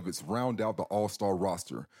John Lovitz round out the all-star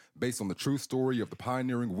roster, based on the true story of the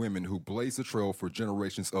pioneering women who blazed the trail for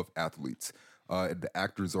generations of athletes. The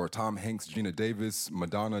actors are Tom Hanks, Gina Davis,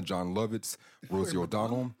 Madonna, John Lovitz, Rosie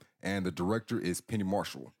O'Donnell, and the director is Penny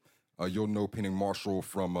Marshall. You'll know Penny Marshall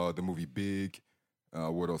from the movie Big.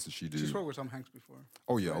 What else did she do? She's worked with Tom Hanks before.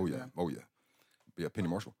 Oh yeah, yeah. Penny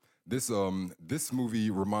Marshall. This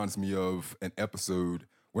movie reminds me of an episode.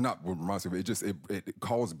 Well, not what reminds me of it. It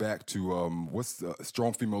calls back to what's the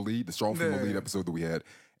Strong Female Lead, the Strong Female Lead episode that we had,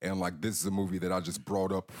 and like this is a movie that I just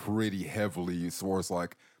brought up pretty heavily as far as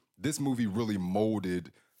like this movie really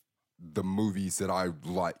molded the movies that I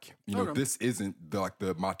like. You know, this isn't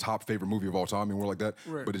my top favorite movie of all time and more like that,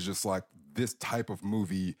 but it's just like this type of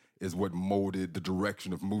movie is what molded the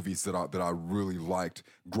direction of movies that I really liked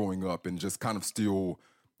growing up, and just kind of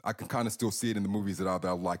I can kind of still see it in the movies that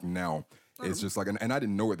I like now. It's just like, and I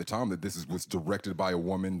didn't know at the time that this was directed by a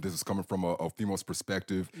woman. This is coming from a female's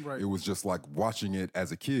perspective. Right. It was just like watching it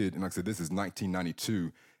as a kid. And like I said, this is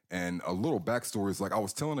 1992. And a little backstory is like I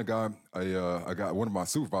was telling a guy, one of my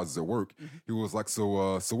supervisors at work. Mm-hmm. He was like,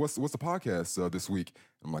 "So what's the podcast this week?"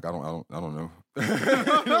 I'm like, "I don't know."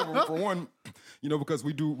 For one, because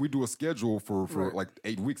we do a schedule for like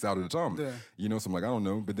 8 weeks out at a time. Yeah. So I'm like, I don't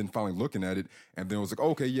know. But then finally looking at it, and then it was like,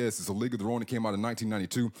 okay, yes, it's a League of Their Own. It came out in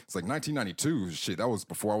 1992. It's like 1992. Shit, that was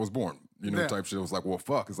before I was born. Type shit. It was like, well,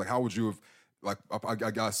 fuck. It's like, how would you have? Like,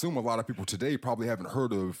 I assume a lot of people today probably haven't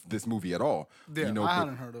heard of this movie at all. Yeah, I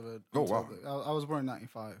hadn't heard of it. Oh, wow. I was born in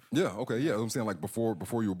 95. Yeah, okay, yeah. I'm saying, like, before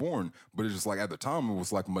you were born. But it's just, like, at the time, it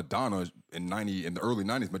was, like, Madonna in the early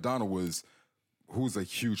 90s. Madonna was, who's a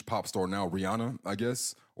huge pop star now? Rihanna, I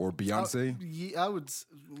guess? Or Beyonce?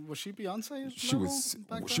 Was she Beyonce? She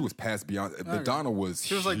was past Beyonce. Okay. Madonna was huge.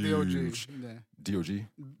 She was, like, the OG. Yeah. DOG?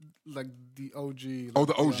 Like the OG. Oh,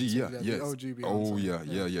 the OG, Beyonce, yes. The OG Beyonce. Oh,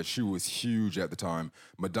 yeah. She was huge at the time.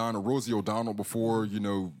 Madonna, Rosie O'Donnell before,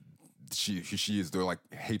 she is the like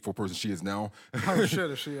hateful person she is now. Oh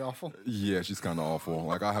shit, is she awful? Yeah, she's kind of awful.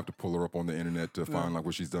 Like I have to pull her up on the internet to find like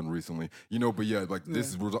what she's done recently. But yeah, like this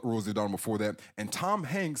is Rosie O'Donnell before that, and Tom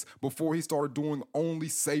Hanks before he started doing only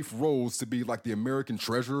safe roles to be like the American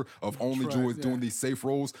treasure of only doing these safe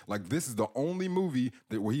roles. Like this is the only movie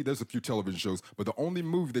that there's a few television shows, but the only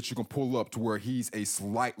movie that you can pull up to where he's a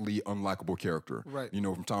slightly unlikable character. Right.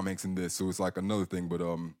 From Tom Hanks in this. So it's like another thing,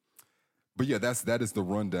 But yeah, that is the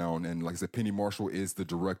rundown, and like I said, Penny Marshall is the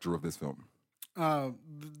director of this film.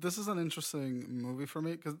 This is an interesting movie for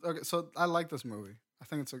me because so I like this movie. I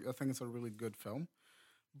think it's a really good film,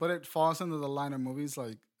 but it falls into the line of movies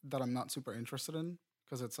like that I'm not super interested in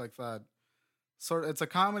because it's like that it's a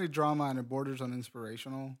comedy drama and it borders on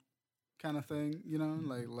inspirational kind of thing,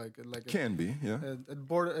 like it can be, yeah.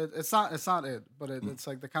 It's not it, but it's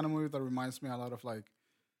like the kind of movie that reminds me a lot of like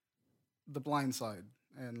The Blind Side.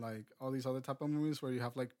 And like all these other type of movies where you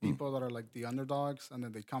have like people that are like the underdogs and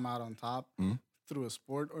then they come out on top through a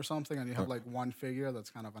sport or something, and you have like one figure that's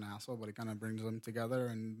kind of an asshole, but it kind of brings them together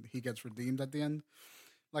and he gets redeemed at the end.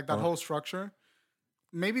 Like that whole structure.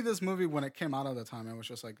 Maybe this movie when it came out at the time, it was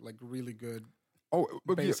just like really good. Oh,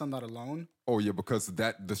 based on that alone. Oh yeah, because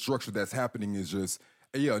the structure that's happening is just.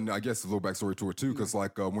 Yeah, and I guess a little backstory to it too, because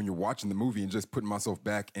like when you're watching the movie and just putting myself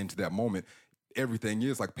back into that moment. Everything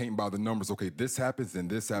is like painting by the numbers. Okay, this happens, and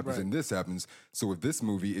this happens, and this happens. So with this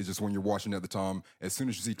movie, it's just when you're watching at the time, as soon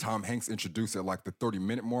as you see Tom Hanks introduced at like the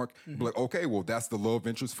 30-minute mark, be like, okay, well, that's the love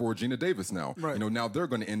interest for Gina Davis now. Right. Now they're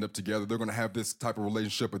going to end up together. They're going to have this type of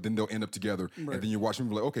relationship, but then they'll end up together. Right. And then you're watching,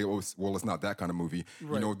 be like, okay, well, it's not that kind of movie.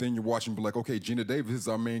 Right. Then you're watching, be like, okay, Gina Davis is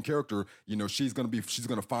our main character. She's going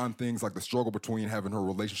to find things like the struggle between having her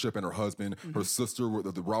relationship and her husband, her sister,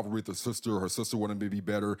 the rivalry with her sister wanting to be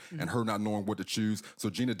better, and her not knowing what to choose.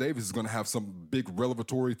 So Gina Davis is going to have some big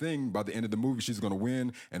revelatory thing by the end of the movie. She's going to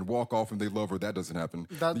win and walk off, and they love her. That doesn't happen.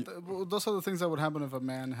 Those are the things that would happen if a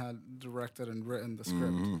man had directed and written the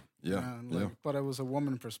script. Mm-hmm. Yeah, but it was a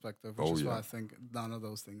woman perspective, which is why I think none of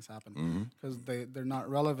those things happen because they're not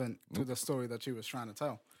relevant to the story that she was trying to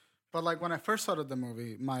tell. But like when I first started the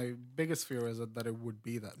movie, my biggest fear is that it would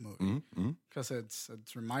be that movie because it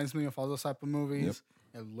reminds me of all those type of movies.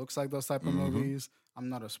 Yep. It looks like those type of movies. I'm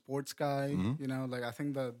not a sports guy, like I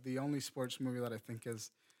think that the only sports movie that I think is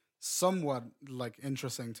somewhat like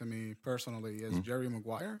interesting to me personally is Jerry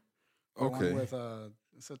Maguire. The one with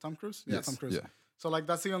is it Tom Cruise? Yes. Tom Cruise. Yeah. So like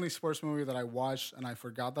that's the only sports movie that I watched and I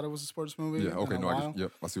forgot that it was a sports movie. Yeah, okay, I see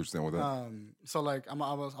what you're saying with that. So like I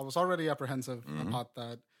was already apprehensive about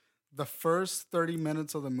that. The first 30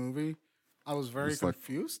 minutes of the movie, I was very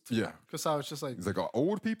confused. Because I was just like... It's like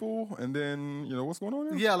old people, and then, what's going on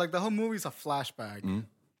there? Yeah, like the whole movie's a flashback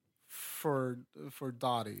for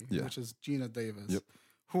Dottie, which is Gina Davis,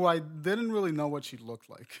 who I didn't really know what she looked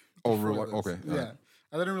like. Oh, really? Okay. Yeah.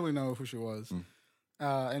 I didn't really know who she was.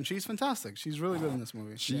 and she's fantastic. She's really good in this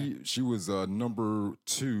movie. She was number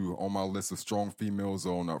 2 on my list of strong females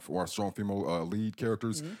for our strong female lead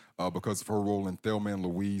characters because of her role in Thelma and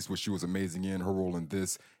Louise, which she was amazing in. Her role in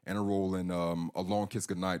this, and her role in A Long Kiss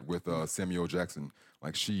Goodnight with Samuel Jackson.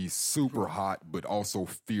 Like, she's super hot, but also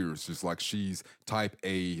fierce. Just like she's type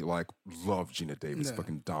A, like, love Gina Davis,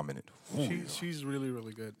 fucking dominant. She's really,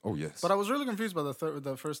 really good. Oh, yes. But I was really confused by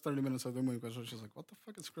the first 30 minutes of the movie because she's like, what the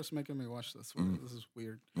fuck is Chris making me watch this? This is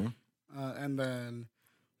weird.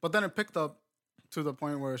 But then it picked up to the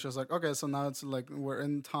point where it's just like, okay, so now it's like we're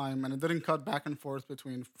in time, and it didn't cut back and forth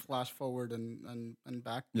between flash forward and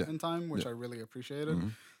back in time, which I really appreciated.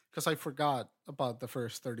 Because I forgot about the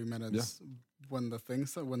first 30 minutes when the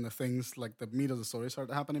things like the meat of the story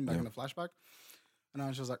started happening back in the flashback, and I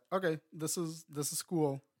was just like, okay, this is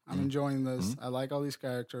cool. I'm enjoying this. I like all these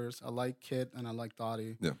characters. I like Kit and I like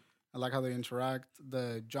Dottie. Yeah, I like how they interact.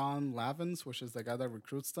 The John Lavins, which is the guy that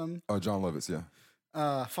recruits them. Oh, John Lovitz, yeah.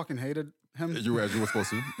 Fucking hated him. You were supposed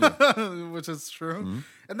to, yeah. Which is true.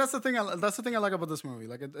 And that's the thing. That's the thing I like about this movie.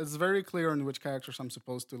 Like, it's very clear in which characters I'm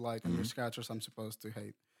supposed to like and which characters I'm supposed to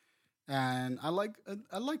hate. And I liked it.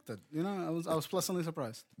 You know, I was pleasantly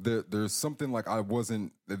surprised. There's something like I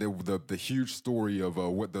wasn't the huge story of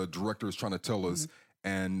what the director is trying to tell us,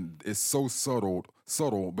 and it's so subtle,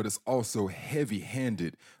 but it's also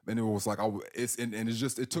heavy-handed. And it was like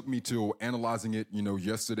it took me to analyzing it, you know,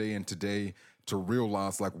 yesterday and today to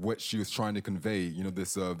realize like what she was trying to convey. You know,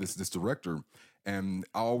 this director. And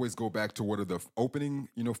I always go back to what are the opening,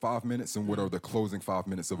 5 minutes and what are the closing 5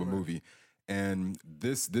 minutes of a movie. And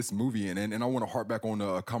this movie, and I want to harp back on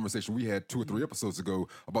a conversation we had 2 or 3 episodes ago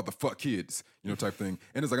about the fuck kids, type thing.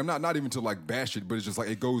 And it's like, I'm not even to like bash it, but it's just like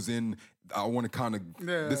it goes in. I want to kind of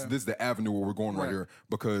this is the avenue where we're going right here,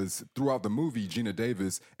 because throughout the movie, Gina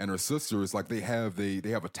Davis and her sister is like they have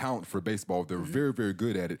a talent for baseball. They're very, very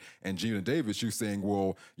good at it. And Gina Davis, she's saying,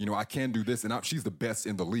 well, I can do this, and she's the best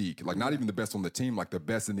in the league. Like not even the best on the team, like the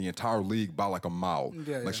best in the entire league by like a mile.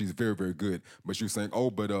 She's very, very good. But she was saying,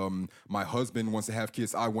 oh, but my husband wants to have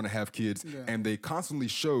kids. I want to have kids, and they constantly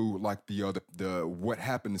show like the what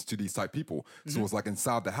happens to these type people. So it's like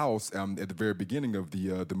inside the house at the very beginning of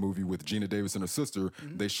the movie with Gina Davis and her sister,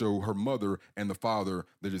 they show her mother and the father.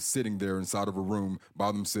 They're just sitting there inside of a room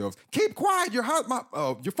by themselves. Keep quiet! Your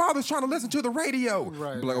father's trying to listen to the radio.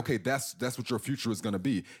 Right. But like, okay, that's what your future is going to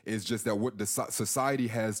be. It's just that what the society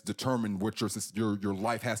has determined what your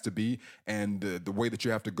life has to be, and the way that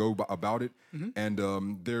you have to go about it.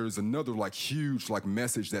 And there's another like huge like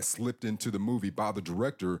message that slipped into the movie by the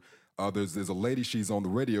director. There's a lady, she's on the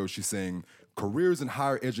radio, she's saying, careers in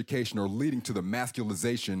higher education are leading to the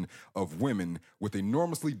masculization of women with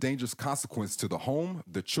enormously dangerous consequence to the home,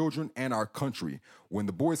 the children, and our country. When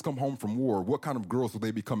the boys come home from war, what kind of girls will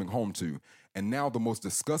they be coming home to? And now the most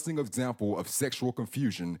disgusting example of sexual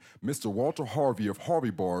confusion, Mr. Walter Harvey of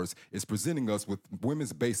Harvey Bars is presenting us with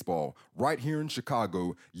women's baseball. Right here in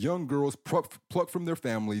Chicago, young girls plucked from their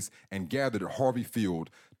families and gathered at Harvey Field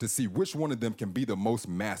to see which one of them can be the most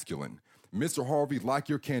masculine. Mr. Harvey, like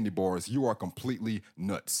your candy bars, you are completely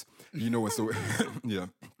nuts. And so, yeah.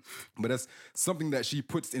 But that's something that she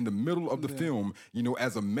puts in the middle of the film,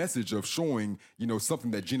 as a message of showing,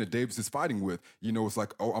 something that Gina Davis is fighting with. It's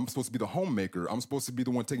like, oh, I'm supposed to be the homemaker. I'm supposed to be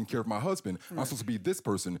the one taking care of my husband. I'm supposed to be this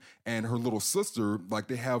person. And her little sister, like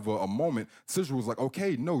they have a moment. Sister was like,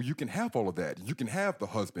 okay, no, you can have all of that. You can have the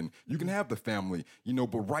husband. You can have the family.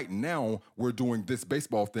 But right now we're doing this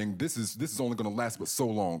baseball thing. This is only going to last but so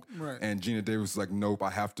long. Right. And Gina Davis was like, nope, I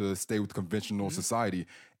have to stay with conventional society.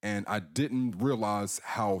 And I didn't realize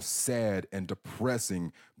how sad and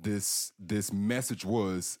depressing this message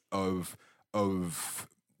was of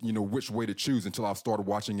which way to choose until I started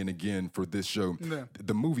watching it again for this show. Yeah.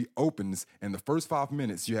 The movie opens, and the first 5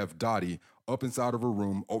 minutes you have Dottie up inside of her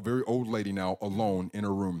room, a very old lady now, alone in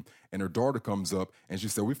her room. And her daughter comes up, and she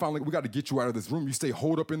said, we got to get you out of this room. You stay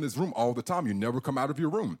holed up in this room all the time. You never come out of your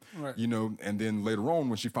room. Right. And then later on,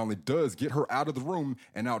 when she finally does get her out of the room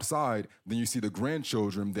and outside, then you see the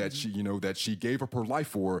grandchildren that she gave up her life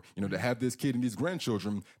for, to have this kid and these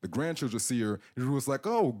grandchildren. The grandchildren see her, and it was like,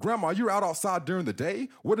 oh, Grandma, you're out outside during the day?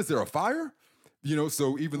 What, is there a fire?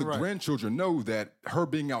 So even the grandchildren know that her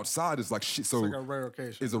being outside is like it's like a rare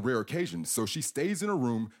occasion. Is a rare occasion. So she stays in her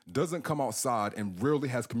room, doesn't come outside, and rarely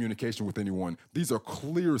has communication with anyone. These are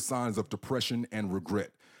clear signs of depression and regret.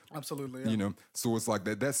 Absolutely. Yeah. So it's like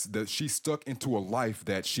that. She's stuck into a life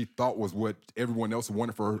that she thought was what everyone else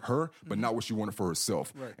wanted for her, but not what she wanted for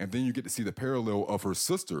herself. Right. And then you get to see the parallel of her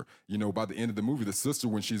sister. By the end of the movie, the sister,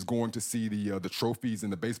 when she's going to see the trophies in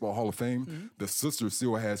the Baseball Hall of Fame, the sister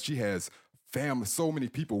still has family, so many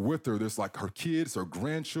people with her. There's like her kids, her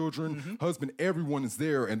grandchildren, husband, everyone is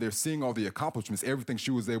there, and they're seeing all the accomplishments, everything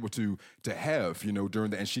she was able to have,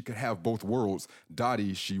 during that, and she could have both worlds.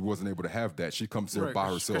 Dottie, she wasn't able to have that. She comes there by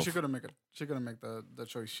herself. Because she couldn't make it. She couldn't make the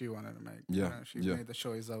choice she wanted to make. Yeah, she made the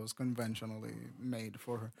choice that was conventionally made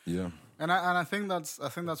for her. Yeah, and I think that's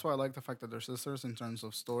why I like the fact that they're sisters in terms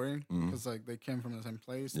of story, because like they came from the same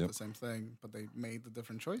place, the same thing, but they made the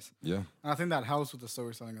different choice. Yeah, and I think that helps with the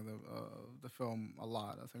storytelling of the film a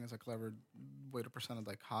lot. I think it's a clever way to present a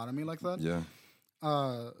dichotomy like that. Yeah.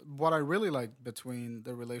 What I really like between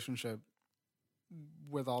the relationship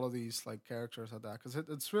with all of these like characters at that, because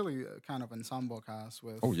it's really a kind of ensemble cast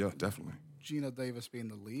with definitely Gina Davis being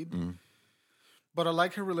the lead. But I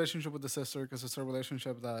like her relationship with the sister because it's a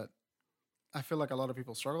relationship that I feel like a lot of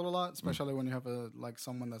people struggle a lot, especially when you have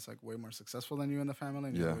someone that's like way more successful than you in the family,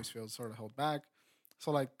 and you always feel sort of held back.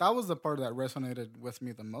 So like that was the part that resonated with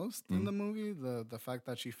me the most in the movie, the fact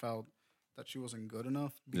that she felt that she wasn't good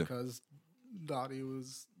enough because Dottie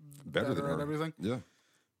was better than her at everything. Yeah.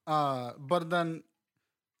 But then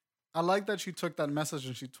I like that she took that message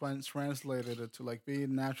and she translated it to like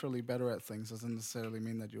being naturally better at things doesn't necessarily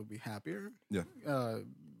mean that you'll be happier. Yeah.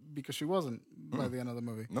 Because she wasn't by the end of the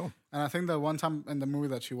movie. No. And I think that one time in the movie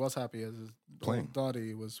that she was happy as playing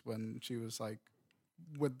Dottie was when she was like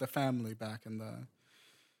with the family back in the,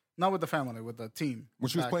 not with the family, with the team. When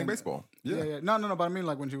she was playing baseball. Yeah. No, but I mean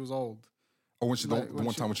like when she was old. Oh, when she the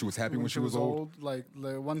one time when she was happy when she was old? Like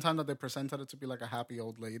the one time that they presented it to be like a happy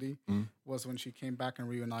old lady was when she came back and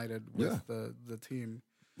reunited with the team.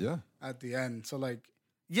 Yeah. At the end. So like,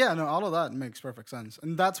 yeah, no, all of that makes perfect sense.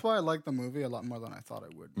 And that's why I like the movie a lot more than I thought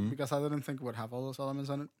it would. Because I didn't think it would have all those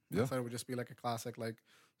elements in it. Yeah. I thought it would just be like a classic like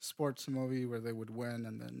sports movie where they would win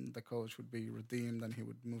and then the coach would be redeemed and he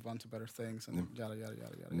would move on to better things and yada, yada,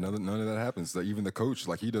 yada, yada. None of that happens. Like, even the coach,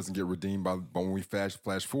 like he doesn't get redeemed by when we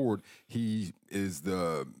flash forward, he is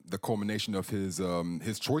the culmination of his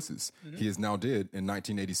choices. He is now dead in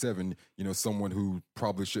 1987. Someone who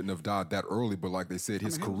probably shouldn't have died that early, but like they said,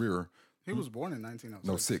 his career. He was born in 1906.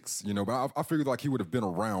 No, 6. But I figured like he would have been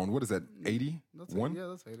around. What is that? 81? Yeah,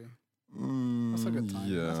 that's 80. That's a good time.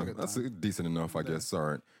 Yeah, that's decent enough, I guess. All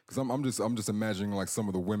right, because I'm just imagining like some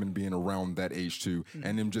of the women being around that age too,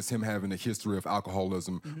 and then just him having a history of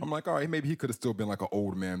alcoholism. I'm like, all right, maybe he could have still been like an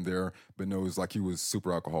old man there, but no, it's like he was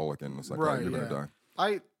super alcoholic, and it's like, all right, you're gonna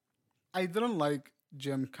die. I didn't like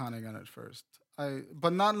Jim Cunningham at first.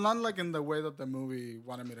 But not like in the way that the movie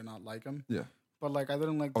wanted me to not like him. Yeah. But like I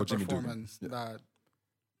didn't like the Jimmy performance that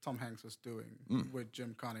Tom Hanks was doing with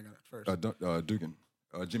Jim Cunningham at first. Dugan.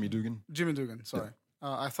 Jimmy Dugan. Jimmy Dugan, sorry.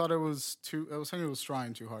 Yeah. I thought it was I was thinking it was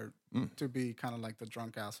trying too hard to be kind of like the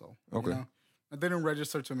drunk asshole. Okay. It didn't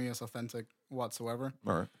register to me as authentic whatsoever.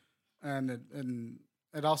 All right. And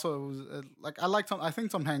it also was like I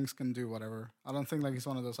think Tom Hanks can do whatever. I don't think like he's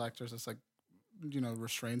one of those actors that's like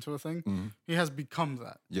restrained to a thing. He has become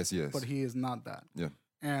that. Yes, he is. But he is not that. Yeah.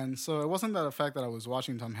 And so it wasn't that the fact that I was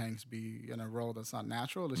watching Tom Hanks be in a role that's not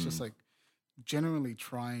natural. It's just like genuinely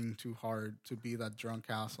trying too hard to be that drunk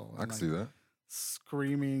asshole. I can see that.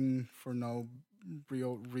 Screaming for no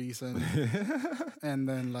real reason. And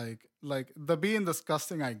then like the being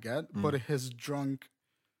disgusting I get, but his drunk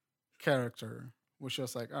character was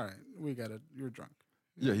just like, all right, we get it. You're drunk.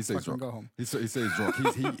 Yeah, he says drunk. Go home. He says drunk.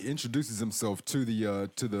 He introduces himself to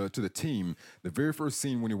the team. The very first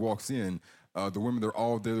scene when he walks in, the women, they're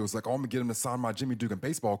all there. It was like, oh, I'm going to get him to sign my Jimmy Dugan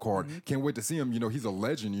baseball card. Can't wait to see him. He's a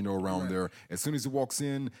legend, around there. As soon as he walks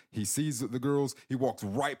in, he sees the girls. He walks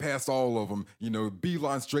right past all of them,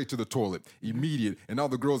 beeline straight to the toilet, immediate. And all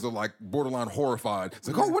the girls are like borderline horrified. It's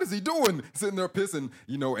like, oh, what is he doing? Sitting there pissing,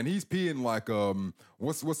 and he's peeing like,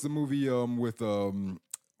 what's the movie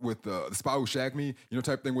with the Spy Who Shagged Me,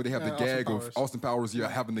 type thing where they have the gag of Austin Powers,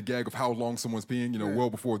 having the gag of how long someone's peeing, well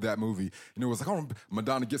before that movie. It was like, oh,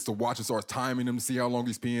 Madonna gets to watch and starts timing him to see how long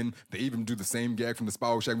he's peeing. They even do the same gag from the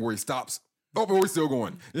Spy Who Shagged Me where he stops. Oh, but we're still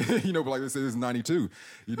going. But like they said, it's 92.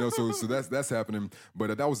 So that's happening.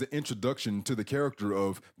 But that was the introduction to the character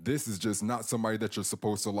of this is just not somebody that you're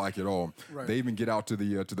supposed to like at all. Right. They even get out to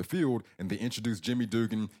the field and they introduce Jimmy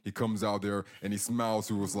Dugan. He comes out there and he smiles.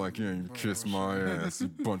 Who was like, yeah, you kiss my ass, you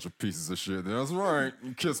bunch of pieces of shit. That's right,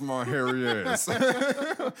 you kiss my hairy ass.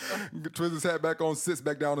 Twists his hat back on, sits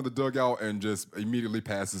back down in the dugout, and just immediately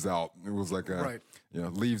passes out. It was like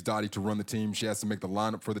leaves Dottie to run the team. She has to make the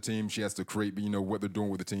lineup for the team. She has to create, what they're doing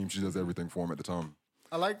with the team. She does everything for him at the time.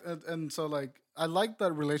 I like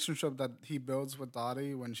that relationship that he builds with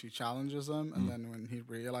Dottie when she challenges him, and then when he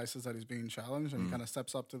realizes that he's being challenged, and he kind of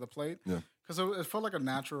steps up to the plate. Yeah, because it felt like a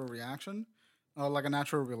natural reaction, like a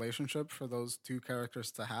natural relationship for those two characters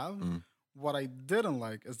to have, What I didn't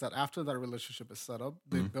like is that after that relationship is set up,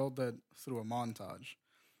 they build it through a montage.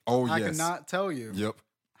 Oh, I yes. cannot tell you Yep.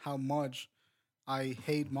 how much I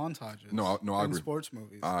hate montages. No, I in agree. sports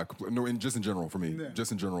movies. No, just in general for me. Yeah.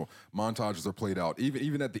 Just in general, montages are played out.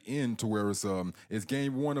 Even at the end, to where it's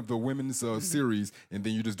game one of the women's series, and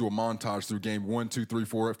then you just do a montage through game 1, 2, 3,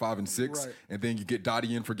 4, 5, and 6, Right. and then you get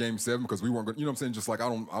Dottie in for game 7 because we weren't going. You know what I'm saying? Just like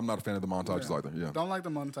I'm not a fan of the montages either. Yeah. Don't like the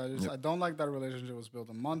montages. I don't like that relationship was built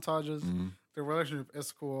on montages. The relationship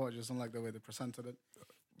is cool. I just don't like the way they presented it.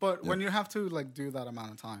 But when you have to like do that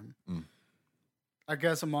amount of time, I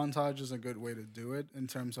guess a montage is a good way to do it in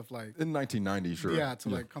terms of like In 1990, sure. yeah to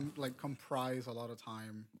like comprise a lot of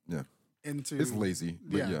time Yeah. into It's lazy,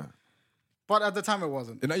 but Yeah. yeah. But at the time it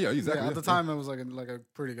wasn't. And, yeah, exactly. Yeah, at the time it was like a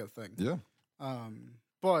pretty good thing. Yeah.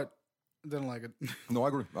 But didn't like it. No, I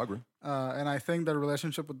agree. And I think the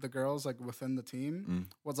relationship with the girls, like within the team,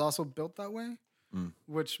 was also built that way,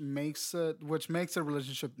 which makes a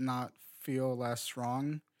relationship not feel as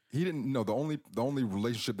strong. He didn't know the only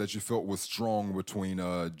relationship that you felt was strong between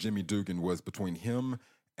Jimmy Dugan was between him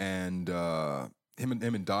and him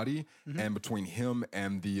and Dottie, and between him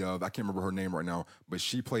and the I can't remember her name right now, but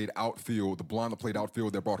she played outfield, the blonde that played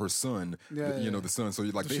outfield that brought her son, the son. So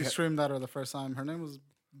like She streamed at her the first time. Her name was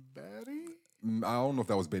Betty. I don't know if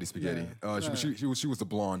that was Betty Spaghetti. She was the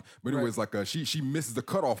blonde, but anyways, like she misses the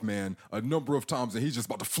cutoff man a number of times, and he's just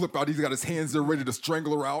about to flip out. He's got his hands there ready to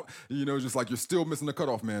strangle her out. Just like you're still missing the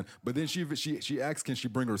cutoff man. But then she asks, can she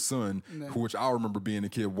bring her son? Which I remember being a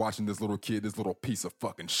kid watching this little piece of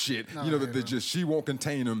fucking shit. That just she won't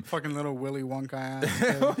contain him. Fucking little Willy Wonka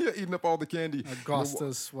ass. Yeah, eating up all the candy.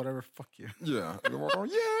 Augustus, whatever. Fuck you. Yeah,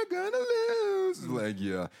 yeah, gonna lose. Like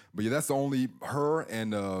but yeah, that's the only her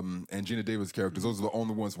and Gina Davis characters. Those are the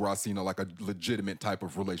only ones where I've seen a legitimate type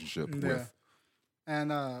of relationship with. And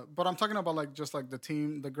but I'm talking about like just like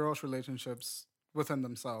the girls' relationships within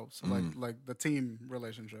themselves, so like the team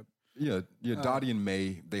relationship. Yeah. Dottie and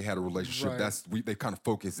May, they had a relationship. Right. They kind of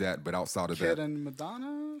focus that, but outside of Kid that, and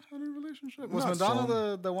Madonna had a relationship. Was Not Madonna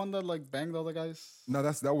strong. the one that like banged all the guys? no,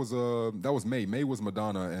 that was May. May was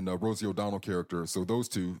Madonna and Rosie O'Donnell character. So those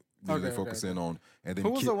two. They focus in on, and then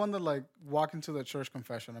Who was the one that like walked into the church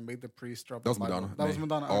confession and made the priest drop? That was the Bible? Madonna. That was May.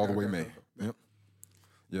 Madonna. All Okay, the way okay, May. okay. Yep.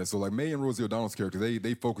 Yeah, so like May and Rosie O'Donnell's character,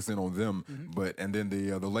 they focus in on them, and then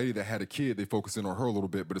the lady that had a kid, they focus in on her a little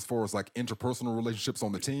bit. But as far as like interpersonal relationships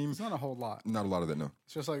on the team, It's not a whole lot. not a lot of that. No.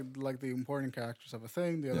 It's just like the important characters have a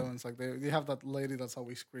thing. The other ones like they have that lady that's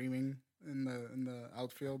always screaming in the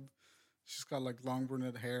outfield. She's got like long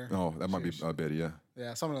brunette hair. Oh, that might be Betty. Yeah.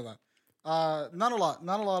 Yeah, something like that. Not a lot.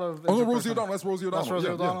 Not a lot of. Oh, no, Rosie interpersonal- O'Donnell. That's Rosie O'Donnell. That's Rosie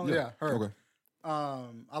O'Donnell. Yeah, her. Okay.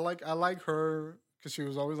 I like her because she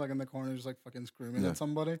was always like in the corner, just like fucking screaming at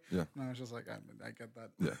somebody. Yeah. And I was just like, I get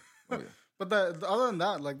that. Yeah. Oh, yeah. But other than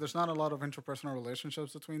that, like, there's not a lot of interpersonal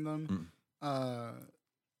relationships between them.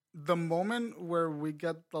 The moment where we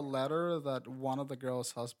get the letter that one of the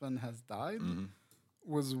girls' husband has died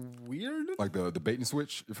was weird. Like the bait and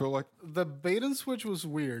switch. You feel like The bait and switch was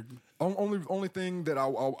weird. only thing that I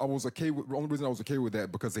was okay with. The only reason I was okay with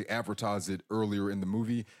that because they advertised it earlier in the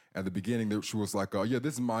movie. At the beginning, she was like, "Yeah,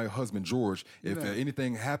 this is my husband George. If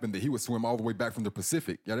anything happened, that he would swim all the way back from the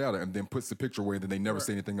Pacific, yada yada." And then puts the picture away, and then they never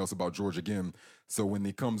say anything else about George again. So when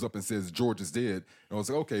he comes up and says George is dead, I was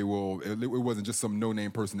like, "Okay, well, it wasn't just some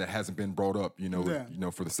no-name person that hasn't been brought up,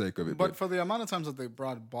 for the sake of it." But for the amount of times that they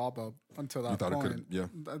brought Bob up until that thought it point, could've- yeah.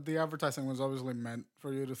 the advertising was obviously meant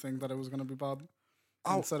for you to think that it was going to be Bob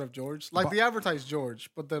instead of George. Like, they advertised George,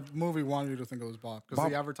 but the movie wanted you to think it was Bob because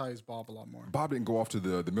they advertised Bob a lot more. Bob didn't go off to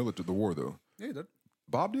the military, the war though. Yeah, he did.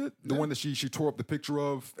 Bob did the one that she tore up the picture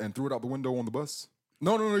of and threw it out the window on the bus.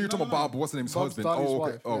 No, you're talking about Bob. What's the name's Bob's husband? Dottie's Oh,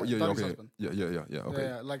 okay. wife. Oh, Yeah, yeah, Dottie's okay. husband. Yeah. Okay.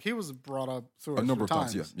 Yeah, like he was brought up through A number of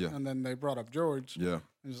times, times. yeah. And then they brought up George. Yeah.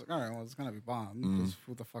 And she's like, all right, well, it's going to be Bob because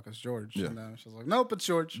who the fuck is George? Yeah. And then she's like, nope, it's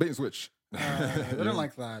George. Bait and switch. I didn't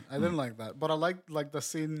like that. I didn't like that. But I liked like the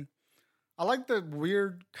scene. I like the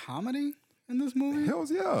weird comedy in this movie. Hells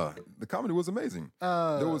yeah, the comedy was amazing.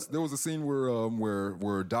 There was a scene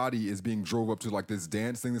where Dottie is being drove up to like this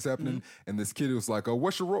dance thing that's happening, and this kid was like,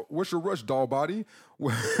 "What's your rush, doll body?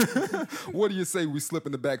 What do you say we slip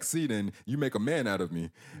in the back seat and you make a man out of me?"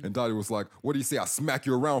 And Dottie was like, "What do you say I smack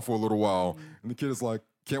you around for a little while?" And the kid is like,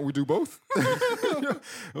 "Can't we do both?" I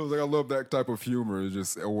was like, I love that type of humor. It's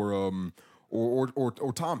just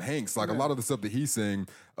or Tom Hanks, like a lot of the stuff that he's saying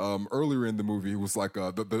earlier in the movie was like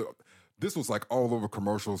this was like all over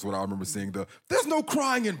commercials. What I remember seeing there's no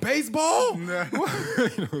crying in baseball.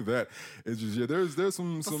 That it's just there's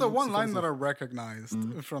some. That's the one line that I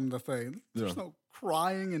recognized from the thing. There's no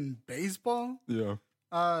crying in baseball. Yeah.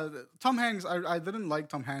 Tom Hanks. I didn't like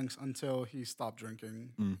Tom Hanks until he stopped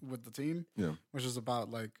drinking with the team. Yeah. Which is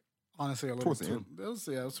about like honestly a little Towards the too. end.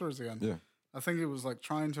 It was towards the end. Yeah. I think he was like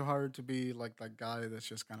trying too hard to be like that guy that's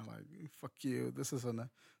just kind of like fuck you. This isn't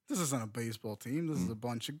a baseball team. This is a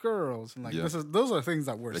bunch of girls, and like those are things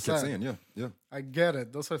that were They said. kept saying, yeah. I get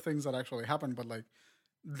it. Those are things that actually happened, but like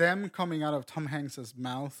them coming out of Tom Hanks's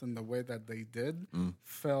mouth in the way that they did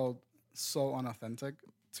felt so unauthentic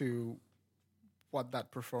to what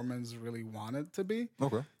that performance really wanted to be.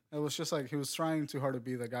 Okay. It was just like he was trying too hard to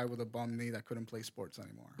be the guy with a bum knee that couldn't play sports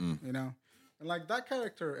anymore. You know? And like that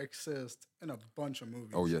character exists in a bunch of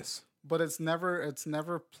movies. Oh, yes. But it's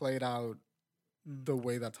never played out the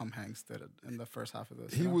way that Tom Hanks did it in the first half of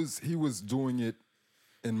this. He was doing it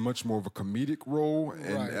in much more of a comedic role,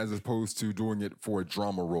 and as opposed to doing it for a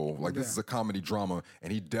drama role. Like this is a comedy drama,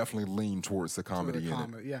 and he definitely leaned towards the comedy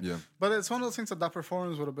in it. Yeah. But it's one of those things that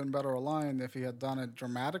performance would have been better aligned if he had done it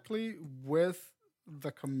dramatically with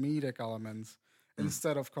the comedic elements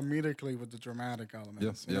instead of comedically with the dramatic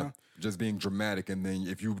elements. You know? Just being dramatic, and then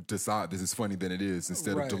if you decide this is funny, then it is,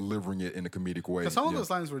 instead of delivering it in a comedic way. Because some of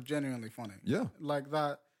those lines were genuinely funny. Yeah. Like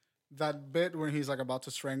that bit where he's like about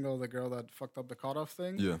to strangle the girl that fucked up the cutoff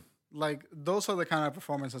thing. Yeah. Like those are the kind of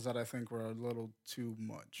performances that I think were a little too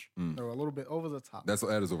much. They were a little bit over the top. That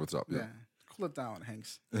is over the top. Yeah. Cool it down,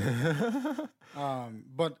 Hanks.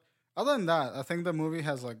 But other than that, I think the movie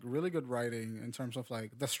has like really good writing in terms of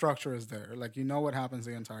like the structure is there. Like you know what happens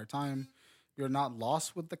the entire time. You're not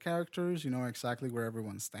lost with the characters. You know exactly where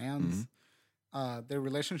everyone stands. Their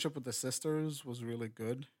relationship with the sisters was really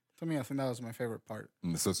good. To me, I think that was my favorite part.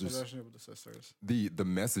 And the sisters, the relationship with the sisters. The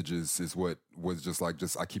messages is what was just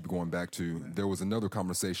I keep going back to. Yeah. There was another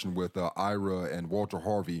conversation with Ira and Walter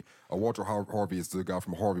Harvey. Walter Harvey is the guy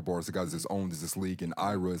from Harvey Bars, the guy that owns this league, and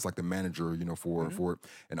Ira is like the manager, you know, for it.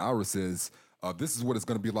 And Ira says, this is what it's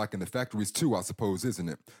going to be like in the factories too, I suppose, isn't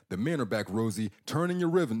it? The men are back, Rosie, turning your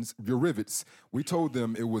rivets. We told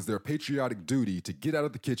them it was their patriotic duty to get out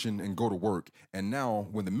of the kitchen and go to work. And now,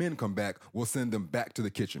 when the men come back, we'll send them back to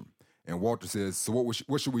the kitchen. And Walter says, so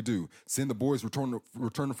what should we do? Send the boys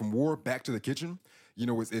returning from war back to the kitchen? You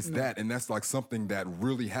know, it's that, and that's like something that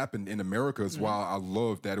really happened in America as well. I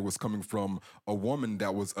love that it was coming from a woman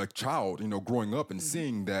that was a child, you know, growing up and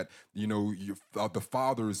seeing that, you know, the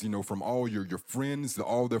fathers, you know, from all your friends,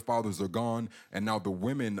 all their fathers are gone, and now the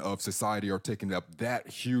women of society are taking up that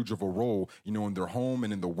huge of a role, you know, in their home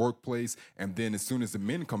and in the workplace. And then as soon as the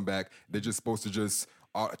men come back, they're just supposed to just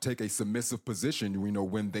take a submissive position, you know,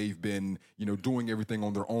 when they've been, you know, doing everything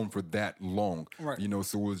on their own for that long. Right. You know,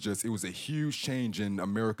 so it was a huge change in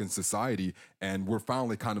American society, and we're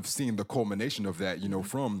finally kind of seeing the culmination of that, you know,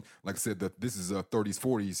 from, like I said, this is 30s,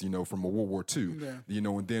 40s, you know, from World War II, you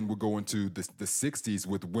know, and then we'll go into the 60s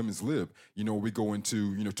with women's lib, you know, we go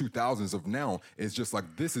into, you know, 2000s of now. It's just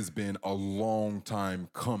like, this has been a long time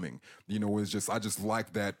coming, you know. It's just, I just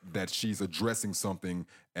like that she's addressing something,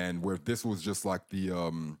 and where this was just like the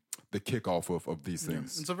kickoff of these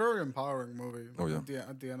things. It's a very empowering movie. Oh yeah.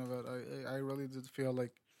 At the end of it, I really did feel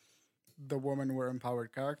like the women were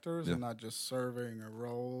empowered characters and not just serving a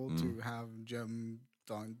role to have Jim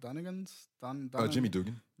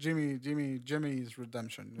Jimmy's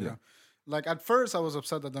redemption. You know? Like at first I was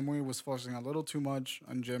upset that the movie was focusing a little too much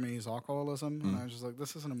on Jimmy's alcoholism, and I was just like,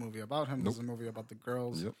 this isn't a movie about him. This is a movie about the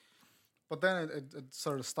girls. But then it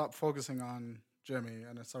sort of stopped focusing on Jimmy,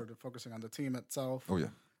 and it started focusing on the team itself. Oh yeah.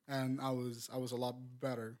 And I was a lot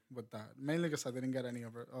better with that, mainly because I didn't get any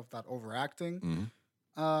of that overacting.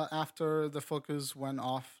 After the focus went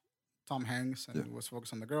off Tom Hanks and was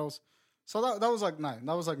focused on the girls, so that was like nice.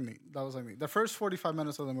 That was like neat. The first 45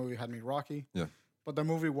 minutes of the movie had me rocky. Yeah. But the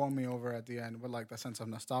movie won me over at the end with like the sense of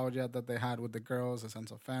nostalgia that they had with the girls, the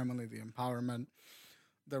sense of family, the empowerment,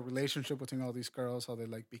 the relationship between all these girls, how they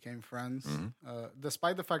like became friends.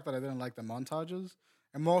 Despite the fact that I didn't like the montages,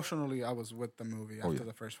 emotionally I was with the movie after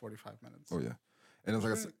the first 45 minutes. Oh yeah, and it's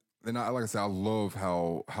like I said, I love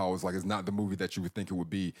how it's like, it's not the movie that you would think it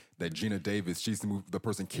would be. That Gina Davis, she's the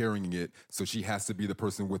person carrying it, so she has to be the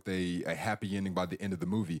person with a happy ending by the end of the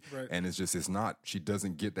movie. Right. And it's not. She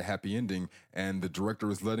doesn't get the happy ending, and the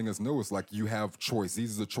director is letting us know it's like, you have choice.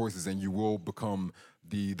 These are the choices, and you will become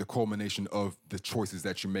the culmination of the choices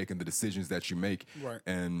that you make and the decisions that you make. Right.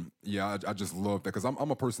 And yeah, I just love that, because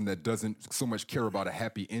I'm a person that doesn't so much care about a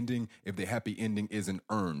happy ending if the happy ending isn't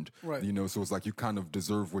earned. Right. You know, so it's like, you kind of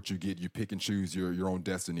deserve what you get. You pick and choose your own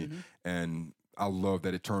destiny. And I love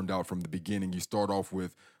that it turned out from the beginning. You start off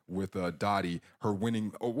with Dottie, her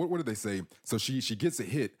winning. Oh, what did they say? So she gets a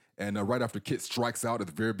hit, And right after Kit strikes out at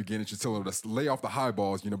the very beginning, she's telling her to lay off the high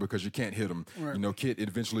balls, because you can't hit them. Right. Kit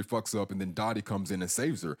eventually fucks up, and then Dottie comes in and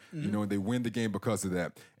saves her. And they win the game because of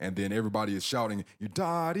that. And then everybody is shouting, "You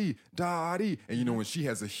Dottie, Dottie!" And when she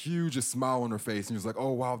has a huge smile on her face, and you're like,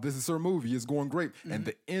 "Oh wow, this is her movie. It's going great." And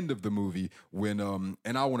the end of the movie, when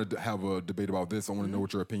and I want to have a debate about this. I want to know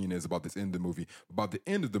what your opinion is about this end of the movie. About the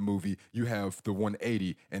end of the movie, you have the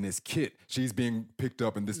 180, and it's Kit. She's being picked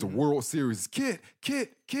up, and this the World Series. Kit.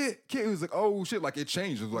 It was like, oh shit, like it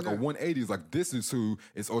changed. It was like a 180. It's like, this is who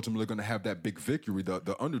is ultimately going to have that big victory,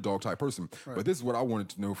 the underdog type person. Right. But this is what I wanted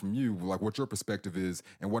to know from you, like what your perspective is,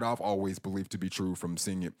 and what I've always believed to be true from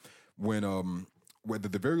seeing it. When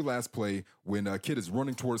the very last play, when Kit is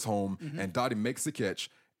running towards home, and Dottie makes the catch,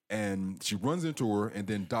 and she runs into her, and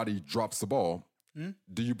then Dottie drops the ball.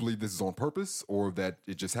 Do you believe this is on purpose, or that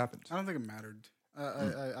it just happened? I don't think it mattered.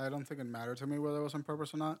 I don't think it mattered to me whether it was on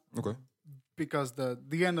purpose or not. Okay. Because the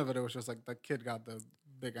end of it was just like the Kid got the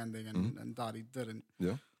big ending and Dottie didn't.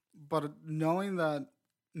 Yeah. But knowing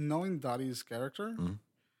Dottie's character,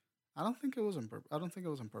 I don't think it was on purpose. I don't think it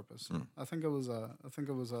was on purpose. I think it was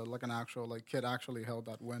like an actual, like, Kid actually held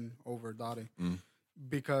that win over Dottie.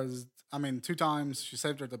 Because 2 times she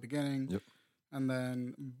saved her at the beginning. Yep. And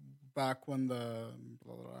then back when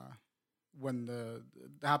it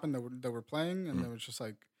happened, they were playing, and it was just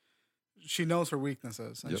like, she knows her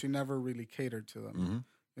weaknesses, and she never really catered to them.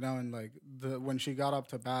 And like when she got up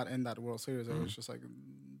to bat in that World Series, it was just like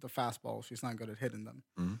the fastball. She's not good at hitting them.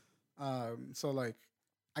 So like,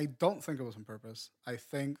 I don't think it was on purpose. I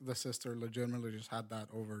think the sister legitimately just had that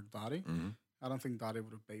over Dottie. I don't think Dottie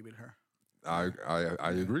would have babied her. I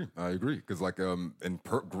agree. I agree. Because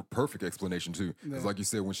perfect explanation too. Because like you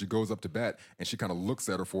said, when she goes up to bat and she kind of looks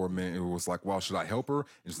at her for a minute, it was like, wow, should I help her?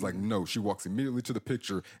 And she's like, no. She walks immediately to the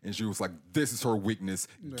picture and she was like, this is her weakness.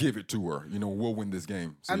 Give it to her. We'll win this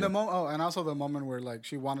game. So, and and also the moment where like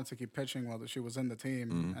she wanted to keep pitching while she was in the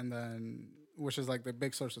team, and then, which is like the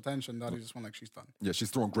big source of tension, Dottie just went like, she's done. Yeah,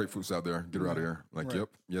 she's throwing grapefruits out there. Get her out of here. Like, yep.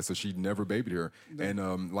 Yeah, so she never babied her.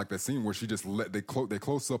 And like that scene where she just they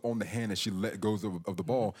close up on the hand and she let goes of the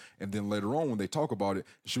ball. And then later on when they talk about it,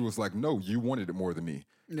 she was like, no, you wanted it more than me.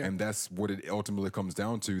 Yeah. And that's what it ultimately comes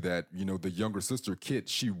down to, that, the younger sister, Kit,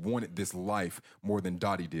 she wanted this life more than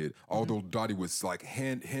Dottie did. Although Dottie was like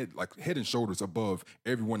head and shoulders above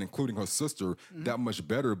everyone, including her sister, that much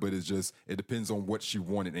better. But it depends on what she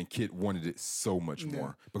wanted. And Kit wanted it so much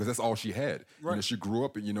more because that's all she had. Right. She grew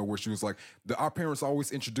up, where she was like, our parents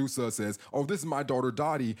always introduce us as, oh, this is my daughter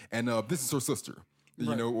Dottie, and this is her sister.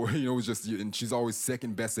 Right. It was just, and she's always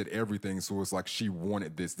second best at everything. So it's like she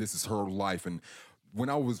wanted this. This is her life. And when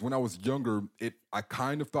I was younger, I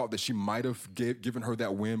kind of thought that she might have given her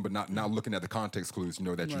that win, but not looking at the context clues,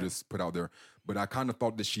 that you just put out there. But I kind of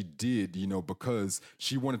thought that she did, because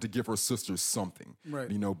she wanted to give her sister something, right?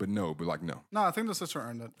 But no. No, I think the sister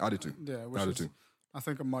earned it. I did too. Yeah, which is, I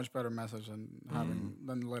think, a much better message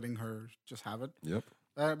than letting her just have it. Yep.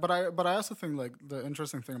 But I also think, like, the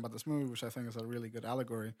interesting thing about this movie, which I think is a really good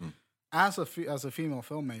allegory, as a female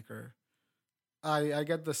filmmaker, I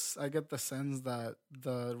get the sense that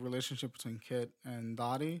the relationship between Kit and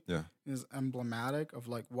Dottie is emblematic of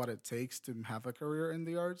like what it takes to have a career in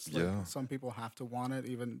the arts. Like, some people have to want it.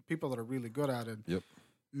 Even people that are really good at it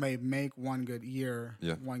may make one good year,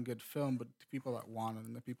 one good film, but the people that want it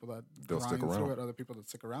and the people that grind through it are the people that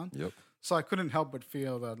stick around. Yep. So I couldn't help but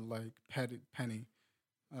feel that, like, Penny.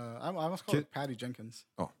 I almost call it Patty Jenkins.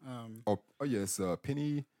 Yes,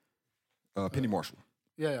 Penny Marshall.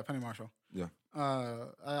 Yeah, Penny Marshall. Yeah.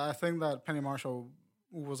 I think that Penny Marshall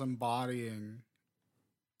was embodying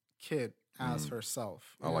Kit as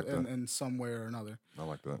herself. I like that. In some way or another. I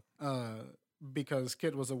like that. Because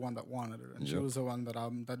Kit was the one that wanted her, and she was the one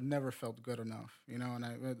that never felt good enough,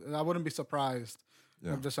 And I wouldn't be surprised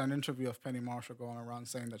if there's an interview of Penny Marshall going around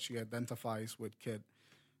saying that she identifies with Kit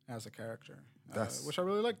as a character, which I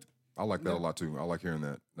really liked. I like that a lot too. I like hearing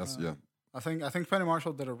that. That's I think Penny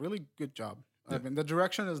Marshall did a really good job. Yeah. I mean, the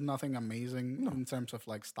direction is nothing amazing in terms of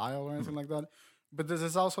like style or anything like that, but this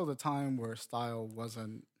is also the time where style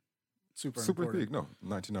wasn't super important. Big. No,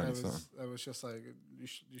 1990s. It was just like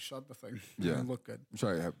you shot the thing. Yeah, and look good.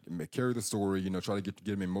 Try to carry the story. Try to get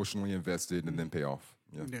them emotionally invested and then pay off.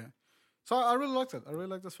 Yeah. So I really liked it. I really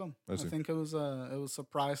liked this film. I think it was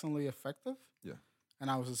surprisingly effective. Yeah. And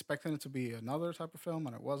I was expecting it to be another type of film,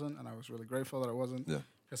 and it wasn't. And I was really grateful that it wasn't. Yeah.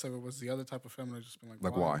 Because if it was the other type of film, I'd just been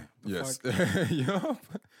like, why? Yes. Yep.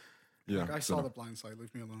 Yeah. Like, I saw The Blind Side.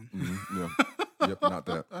 Leave me alone. Yeah. Yep. Not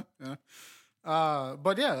that. Yeah.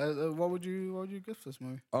 But yeah, what would you give this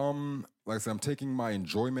movie? Like I said, I'm taking my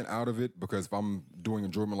enjoyment out of it because if I'm doing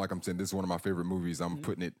enjoyment, like I'm saying, this is one of my favorite movies. I'm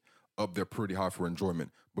putting it up there pretty high for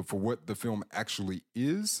enjoyment. But for what the film actually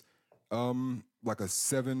is, like a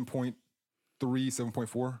 7.3,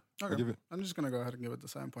 7.4. Okay. I give it. I'm just gonna go ahead and give it the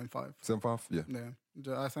 7.5. 7.5. Yeah.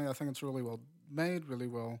 Yeah, I think it's really well made, really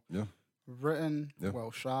well Yeah. written,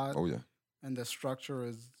 well shot. Oh yeah. And the structure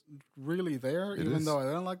is really there, It even is. though I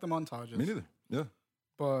didn't like the montages. Me neither. Yeah.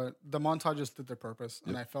 But the montages did their purpose,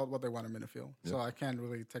 and I felt what they wanted me to feel. So I can't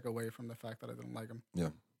really take away from the fact that I didn't like them. Yeah.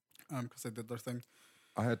 Because they did their thing.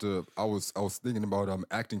 I was thinking about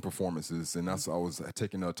acting performances, and that's I was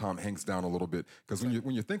taking Tom Hanks down a little bit because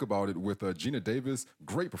when you think about it, with Gina Davis,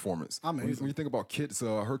 great performance. Amazing. When you think about Kit's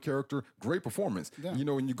her character, great performance. Yeah. You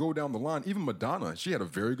know, when you go down the line, even Madonna, she had a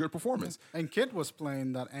very good performance. And Kit was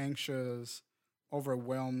playing that anxious,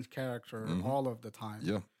 overwhelmed character all of the time.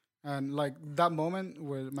 Yeah. And like that moment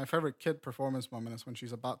where my favorite Kit performance moment is when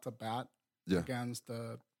she's about to bat against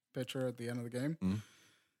the pitcher at the end of the game.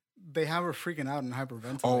 They have her freaking out and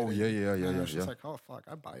hyperventilating. Oh yeah. And it's just like, oh fuck,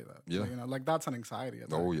 I buy that. Yeah. So, like that's an anxiety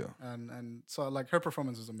attack. Oh yeah. And so like her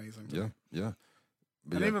performance is amazing. Yeah. Yeah.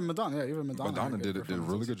 But And even Madonna, Madonna did a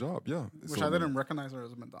really good job. Yeah. Which I didn't recognize her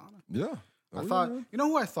as Madonna. Yeah. I thought, you know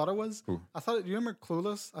who I thought it was? Who? I thought, you remember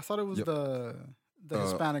Clueless? I thought it was the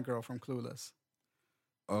Hispanic girl from Clueless.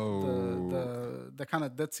 Oh. The kind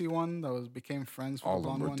of ditzy one that became friends with All the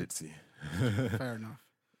of blonde them one. were ditzy. Fair enough.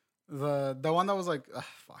 The one that was like,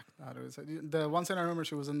 fuck that. It was the one scene I remember.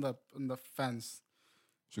 She was in the fence.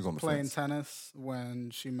 She was on the playing fence. tennis when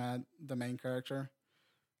she met the main character.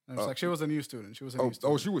 And it was like she was a new student. She was a new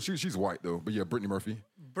student. She's white though. But yeah, Brittany Murphy.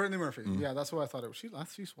 Brittany Murphy. Yeah, that's what I thought it was. She's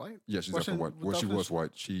white. Yeah, she's definitely white. Well, she was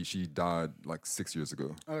white. She died like 6 years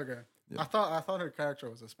ago. Okay. Yeah. I thought her character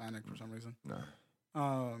was Hispanic for some reason.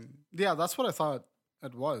 Nah. Yeah, that's what I thought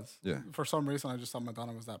it was. Yeah. For some reason, I just thought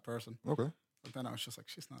Madonna was that person. Okay. But then I was just like,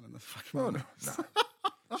 she's not in this fucking Oh, movie. no.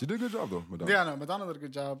 Nah. She did a good job, though, Madonna. Yeah, no, Madonna did a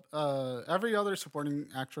good job. Every other supporting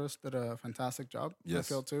actress did a fantastic job, I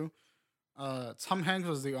feel, too. Tom Hanks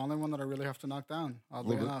was the only one that I really have to knock down,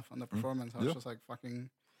 oddly enough, on the performance. I was just like, fucking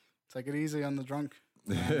take it easy on the drunk.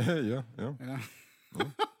 Yeah. You know?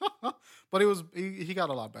 But he got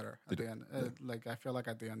a lot better at the end. Like, I feel like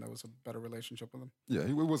at the end, there was a better relationship with him. Yeah,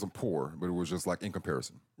 it wasn't poor, but it was just like in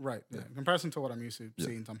comparison. Right. Yeah. In comparison to what I'm used to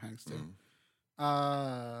seeing Tom Hanks do.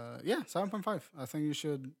 7.5. I think you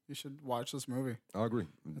should watch this movie. I agree.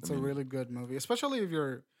 It's a really good movie, especially if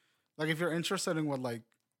you're interested in what, like,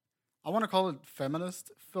 I want to call it feminist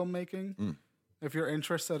filmmaking. If you're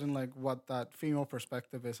interested in like what that female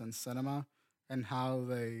perspective is in cinema and how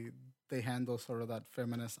they handle sort of that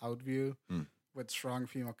feminist outview with strong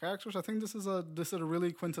female characters, I think this is a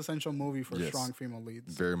really quintessential movie for strong female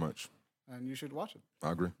leads. Very much. And you should watch it.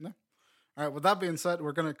 I agree. Yeah. All right, with that being said,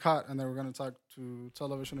 we're going to cut and then we're going to talk to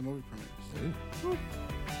television and movie premieres.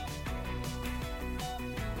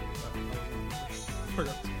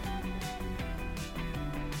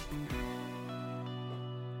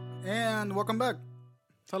 And welcome back.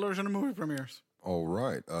 Television and movie premieres. All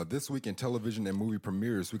right. This week in television and movie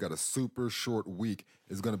premieres, we got a super short week.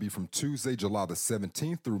 It's going to be from Tuesday, July the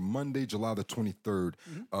 17th through Monday, July the 23rd.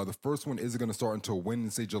 The first one isn't going to start until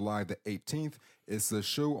Wednesday, July the 18th. It's a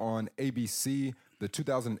show on ABC, the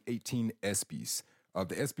 2018 ESPYs.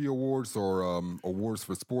 The ESPY Awards are awards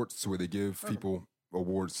for sports where they give people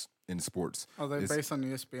awards in sports. Are they based on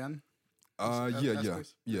ESPN?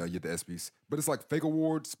 The ESPYs. But it's like fake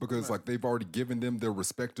awards because like they've already given them their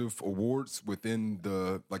respective awards within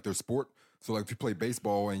their sport. So like if you play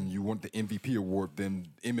baseball and you want the MVP award, then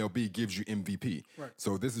MLB gives you MVP. Right.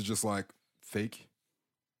 So this is just like fake.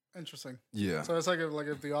 Interesting. Yeah. So it's like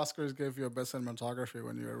if the Oscars gave you a best cinematography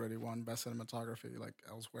when you already won best cinematography like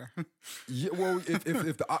elsewhere. Yeah, well, if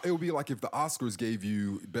it would be like if the Oscars gave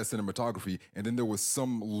you best cinematography, and then there was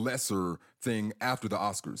some lesser thing after the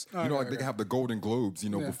Oscars. They can have the Golden Globes,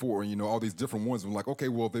 before, and all these different ones. I'm like, okay,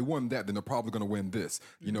 well, if they won that, then they're probably going to win this,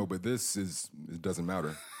 But it doesn't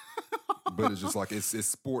matter. But it's just like it's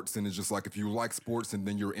sports, and it's just like if you like sports, and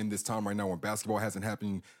then you're in this time right now when basketball hasn't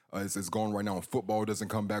happened, it's gone right now, and football doesn't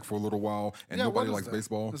come back for a little while, and nobody likes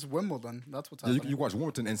baseball. It's Wimbledon. That's what's happening. You watch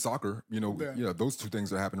Wimbledon and soccer. Those two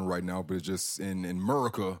things are happening right now. But it's just in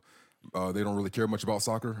America, they don't really care much about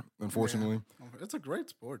soccer, unfortunately. Yeah. It's a great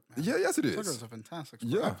sport, man. Yeah, yes, it is. Soccer is a fantastic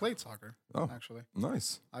sport. Yeah. I played soccer, actually.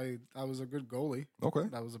 Nice. I was a good goalie. Okay.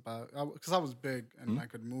 That was because I was big and I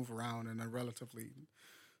could move around in a relatively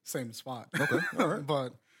same spot. Okay, all right.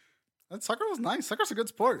 But That soccer was nice. Soccer's a good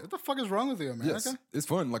sport. What the fuck is wrong with you, America? Yes, it's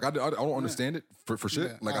fun. Like I don't understand it for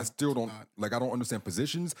shit. Yeah, Like I I still do don't not. like I don't understand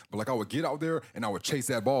positions. But like I would get out there and I would chase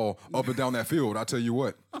that ball up and down that field. I tell you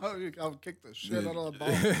what. I would kick the shit out of the ball.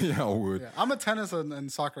 Yeah, I would. Yeah, I'm a tennis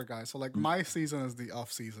and soccer guy, so like my season is the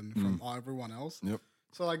off season from everyone else. Yep.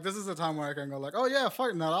 So like this is the time where I can go like, oh yeah,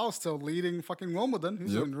 fuck, Nadal's still leading fucking Wimbledon.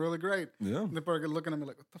 He's doing really great. Yeah. And people are looking at me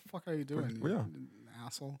like, what the fuck are you doing? Well, yeah. You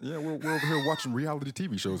asshole. Yeah, we're over here watching reality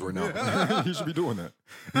TV shows right now. You should be doing that.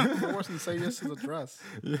 Worse than say yes to the dress.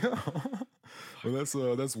 Yeah.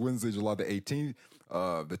 Well, that's Wednesday, July the 18th.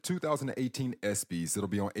 The 2018 ESPYs. It'll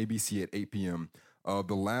be on ABC at 8 p.m.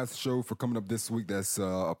 The last show for coming up this week that's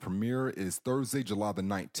a premiere is Thursday, July the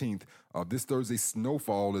 19th. This Thursday,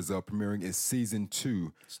 Snowfall is premiering is season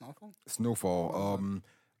 2. Snowfall.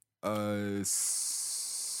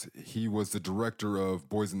 He was the director of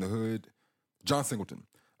Boys in the Hood. John Singleton.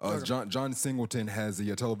 John Singleton has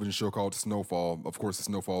a television show called Snowfall. Of course,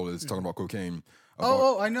 Snowfall is talking about cocaine.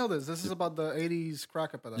 I know this. This is about the 80s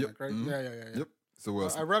crack epidemic, right? Yeah. Yep. So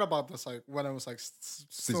I read about this like when it was like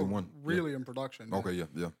Season 1. really in production. Yeah. Okay,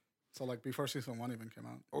 yeah. So like before season 1 even came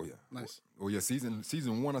out. Oh yeah, Nice. Oh yeah, season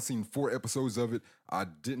 1. I seen 4 episodes of it. I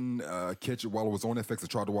didn't catch it while it was on FX. I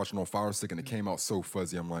tried to watch it on Fire Stick, and it came out so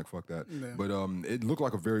fuzzy. I'm like, fuck that. Yeah. But it looked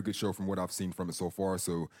like a very good show from what I've seen from it so far.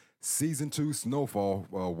 So season 2, Snowfall.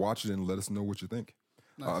 Watch it and let us know what you think.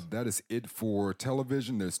 Nice. That is it for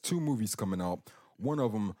television. There's 2 movies coming out. One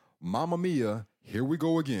of them, Mamma Mia. Here we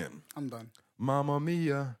go again. I'm done. Mamma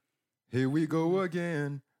Mia. Here we go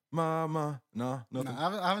again. Mama. Nah, nothing.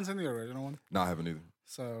 No, I haven't seen the original one. No, I haven't either.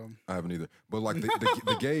 So I haven't either. But like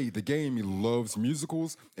the game loves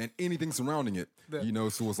musicals and anything surrounding it. You know,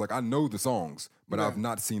 so it's like I know the songs, but I've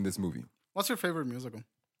not seen this movie. what's your favorite musical?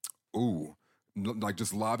 Ooh, like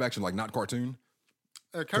just live action, like not cartoon.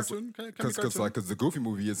 Cartoon? Can be cartoon? Because the Goofy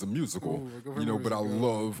movie is a musical, Ooh, the Goofy you know. movie's But I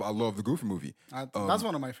good. love the Goofy movie. That's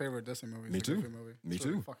one of my favorite Disney movies. me the too. Goofy movie. Me It's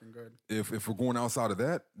really too. fucking good. If we're going outside of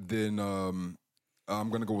that, then I'm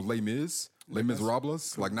gonna go with Les Mis. Les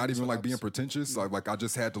Miserables, like not even like being pretentious. Like I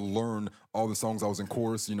just had to learn all the songs. I was in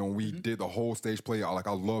chorus, you know. We did the whole stage play. I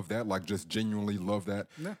love that. Like just genuinely love that.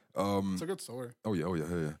 Yeah, it's a good story. Oh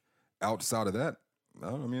yeah. Outside of that,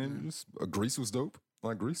 I mean, just Grease was dope.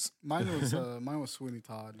 Like Grease. Mine was Sweeney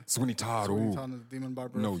Todd. Sweeney Todd. Sweeney Ooh. Todd and the Demon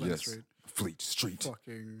Barber. No, of Flint yes. Street. Fleet Street.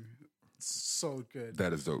 Fucking so good.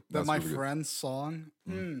 That is dope. That That's My really good. Friend's song.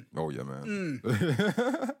 Oh yeah, man.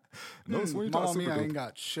 No, Sweeney Mamma Todd's super Mia dope. ain't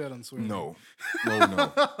got shit on Sweeney. No,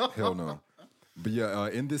 hell no. But yeah,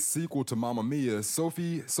 in this sequel to Mamma Mia,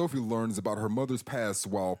 Sophie learns about her mother's past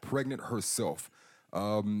while pregnant herself.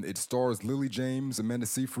 It stars Lily James, Amanda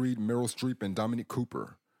Seyfried, Meryl Streep, and Dominic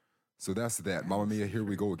Cooper. So that's that. Mamma Mia, here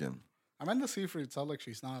we go again. Amanda Seyfried sounds like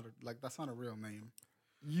she's not like that's not a real name.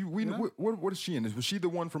 What is she in? Was she the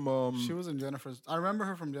one from? She was in Jennifer's. I remember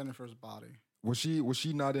her from Jennifer's Body. Was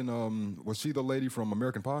she not in? Was she the lady from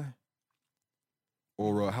American Pie?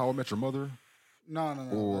 Or How I Met Your Mother? No.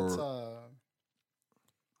 Or- That's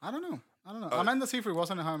I don't know. Amanda Seyfried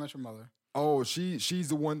wasn't in How I Met Your Mother. Oh, she's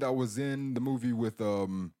the one that was in the movie with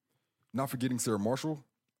not forgetting Sarah Marshall.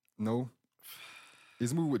 No,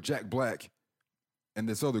 it's a movie with Jack Black and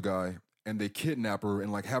this other guy, and they kidnap her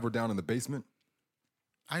and like have her down in the basement.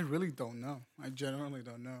 I really don't know. I genuinely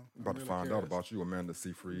don't know. I'm about to find out about you, Amanda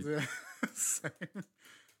Seyfried, Yeah. Same.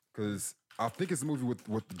 because I think it's a movie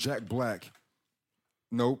with Jack Black.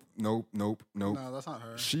 Nope. No, that's not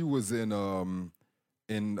her. She was in a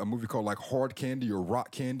movie called like Hard Candy or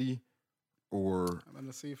Rock Candy or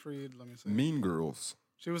Amanda Seyfried. Let me see. Mean Girls.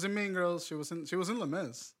 She was in Mean Girls. She was in Les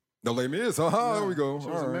Mis. The Les Mis. There we go. She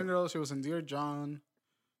All was in right. Mean Girls. She was in Dear John.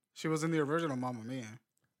 She was in the original Mamma Mia.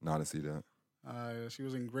 No, I didn't see that. She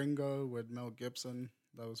was in Gringo with Mel Gibson.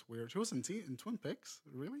 That was weird. She was in Twin Peaks.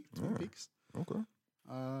 Really? Twin Peaks? Okay.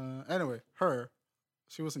 Anyway,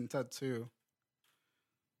 she was in Ted too.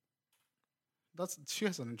 She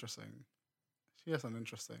has an interesting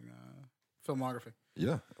filmography.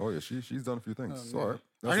 Yeah. Oh yeah. She's done a few things. Yeah. All right.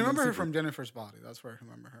 I remember her from Jennifer's Body. That's where I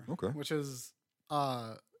remember her. Okay. Which is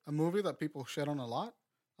a movie that people shit on a lot.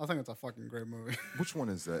 I think it's a fucking great movie. Which one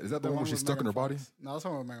is that? Is that the one where with she's stuck in her Megan body? Fox. No, that's the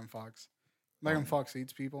one with Megan Fox. Megan Fox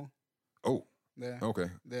eats people. Oh. Yeah. Okay.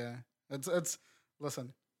 Yeah. It's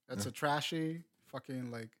listen, it's a trashy fucking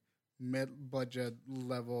like mid-budget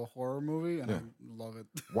level horror movie and I love it.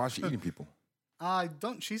 Why is she eating people?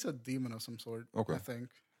 She's a demon of some sort. Okay. I think.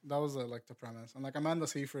 That was like the premise. And like Amanda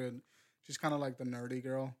Seyfried, she's kind of like the nerdy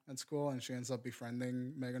girl at school and she ends up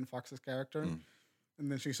befriending Megan Fox's character.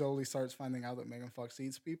 And then she slowly starts finding out that Megan Fox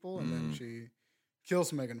eats people and then she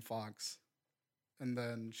kills Megan Fox. And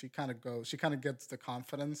then she kind of gets the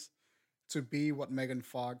confidence to be what Megan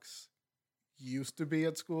Fox used to be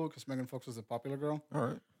at school, because Megan Fox was a popular girl. All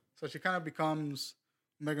right. So she kind of becomes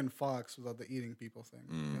Megan Fox without the eating people thing,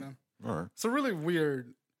 you know? All right. It's a really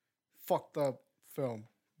weird, fucked up film,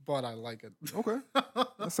 but I like it. Okay.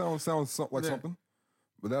 That sounds like something.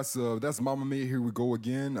 But that's Mamma Mia, Here We Go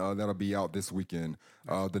Again. That'll be out this weekend.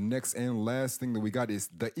 The next and last thing that we got is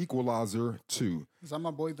The Equalizer 2. Is that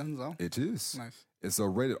my boy Denzel? It is. Nice. It's a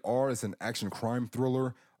rated R. It's an action crime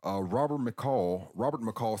thriller. Robert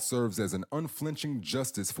McCall serves as an unflinching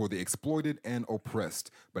justice for the exploited and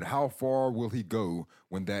oppressed. But how far will he go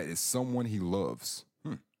when that is someone he loves?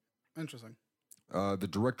 Interesting. The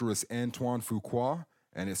director is Antoine Fuqua,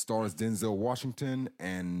 and it stars Denzel Washington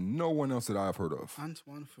and no one else that I've heard of.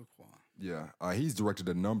 Antoine Fuqua. Yeah, he's directed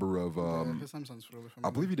a number of. His name sounds really familiar. I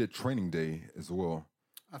believe he did Training Day as well.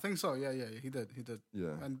 I think so. Yeah, he did.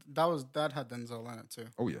 Yeah, and that had Denzel in it too.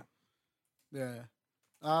 Oh yeah. Yeah.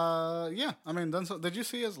 I mean, Denzel. Did you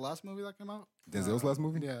see his last movie that came out? Denzel's last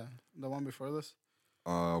movie? Yeah, the one before this.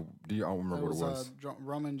 I don't remember what it was.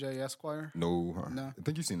 Roman J. Esquire. No. No. I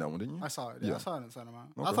think you seen that one, didn't you? I saw it. Yeah, I saw it in cinema.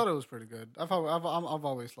 Okay. I thought it was pretty good. I've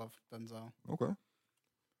always loved Denzel. Okay.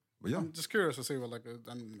 But yeah. I'm just curious to see what like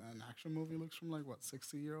an action movie looks from like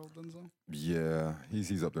 60-year-old Denzel. Yeah,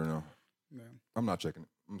 he's up there now. Yeah. I'm not checking it.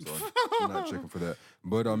 I'm sorry. I'm not checking for that.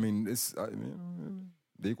 But I mean,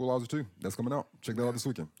 The Equalizer 2. That's coming out. Check that out this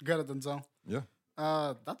weekend. Get it, Denzel. Yeah.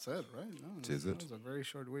 That's it, right? No, Tis it. That was a very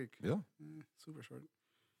short week. Yeah. Super short.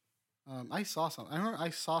 I saw something. I remember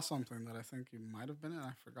I saw something that I think you might have been in.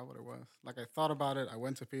 I forgot what it was. Like I thought about it. I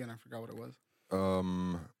went to pee and I forgot what it was.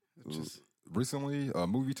 Recently, a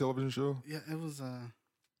movie television show. Yeah, it was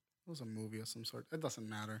a movie of some sort. It doesn't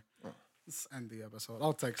matter. Let's end the episode.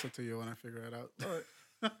 I'll text it to you when I figure it out.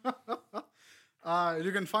 All right.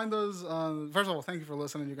 You can find us. First of all, thank you for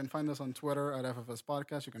listening. You can find us on Twitter at FFS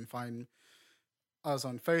Podcast. You can find us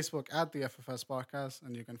on Facebook at the FFS Podcast,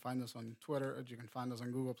 and you can find us on Twitter. You can find us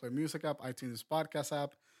on Google Play Music app, iTunes Podcast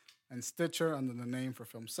app, and Stitcher under the name For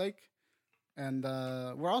Film's Sake. And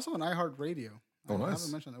we're also on iHeartRadio. Oh, nice. I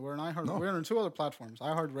haven't mentioned that. We're on iHeart. No. We're on 2 other platforms,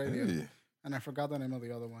 iHeartRadio, Hey. and I forgot the name of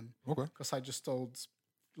the other one. Okay. Because I just told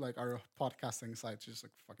like our podcasting sites just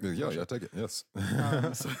like fucking. Yeah, take it. Yes.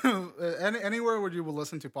 So anywhere where you will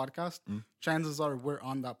listen to podcast, chances are we're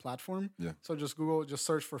on that platform. Yeah. So just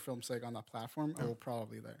search For Film's Sake on that platform. I will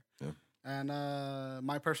probably there. Yeah. And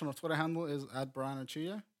my personal Twitter handle is @Brian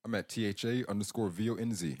I'm at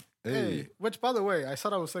THA_VONZ. Hey, which by the way, I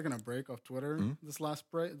said I was taking a break of Twitter this last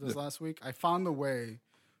week. I found a way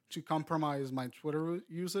to compromise my Twitter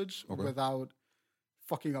usage without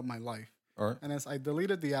fucking up my life. All right. And as I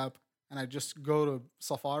deleted the app and I just go to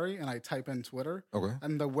Safari and I type in Twitter. Okay.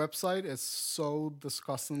 And the website is so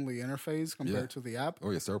disgustingly interfaced compared to the app. Oh,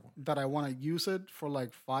 yeah, it's terrible. That I want to use it for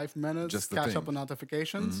like 5 minutes, Just catch up on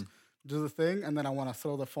notifications, do the thing, and then I want to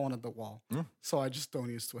throw the phone at the wall. So I just don't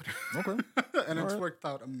use Twitter. Okay. And it's worked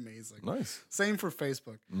out amazing. Nice. Same for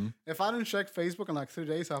Facebook. If I don't check Facebook in like 3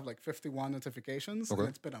 days, I have like 51 notifications. And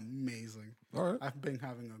it's been amazing. All right. I've been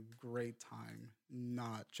having a great time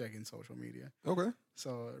not checking social media. Okay.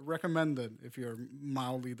 So recommended if you're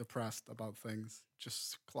mildly depressed about things,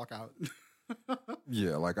 just clock out.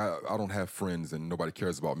 Yeah, like I don't have friends and nobody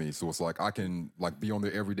cares about me. So it's like I can like be on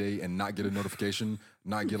there every day and not get a notification,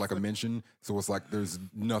 not get like a mention. So it's like there's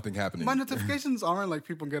nothing happening. My notifications aren't like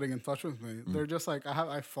people getting in touch with me. They're just like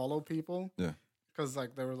I follow people. Yeah. Because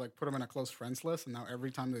like they were like put them in a close friends list, and now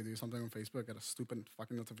every time they do something on Facebook, I get a stupid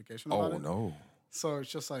fucking notification about it. Oh no. So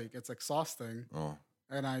it's just like it's exhausting. Oh.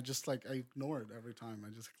 And I just like I ignore it every time. I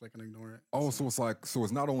just click and ignore it. Oh, so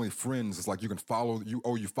it's not only friends. It's like you can follow you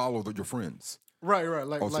follow your friends. Right.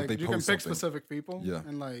 Like so like they you can pick post something. specific people. Yeah.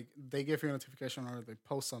 And like they give you a notification or they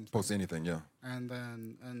post something. Post anything, yeah.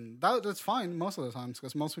 And that's fine most of the times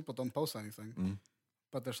because most people don't post anything.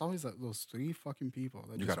 But there's always those 3 fucking people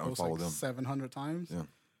that You just gotta post unfollow like them. 700 times. Yeah.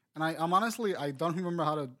 And I'm honestly I don't remember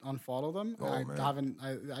how to unfollow them. Oh, I man. haven't.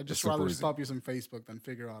 I just super rather easy. stop using Facebook than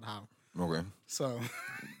figure out how. Okay. So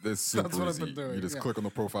That's what I've easy. been doing, You just yeah. click on the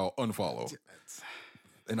profile, unfollow.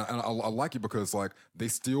 And I like it because like they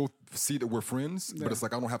still see that we're friends, but it's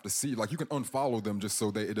like I don't have to see. Like you can unfollow them just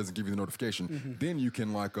so that it doesn't give you the notification. Then you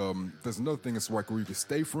can like there's another thing it's like where you can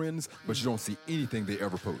stay friends, but you don't see anything they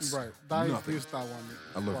ever post. right, I Nothing. used that one.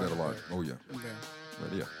 I love that a lot. bit. Oh yeah. Yeah.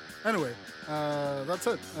 But yeah. Anyway, that's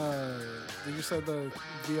it. Did you say the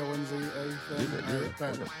VONZA thing? Yeah. All right,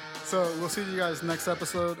 bet. So we'll see you guys next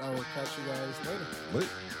episode. I will catch you guys later. Late.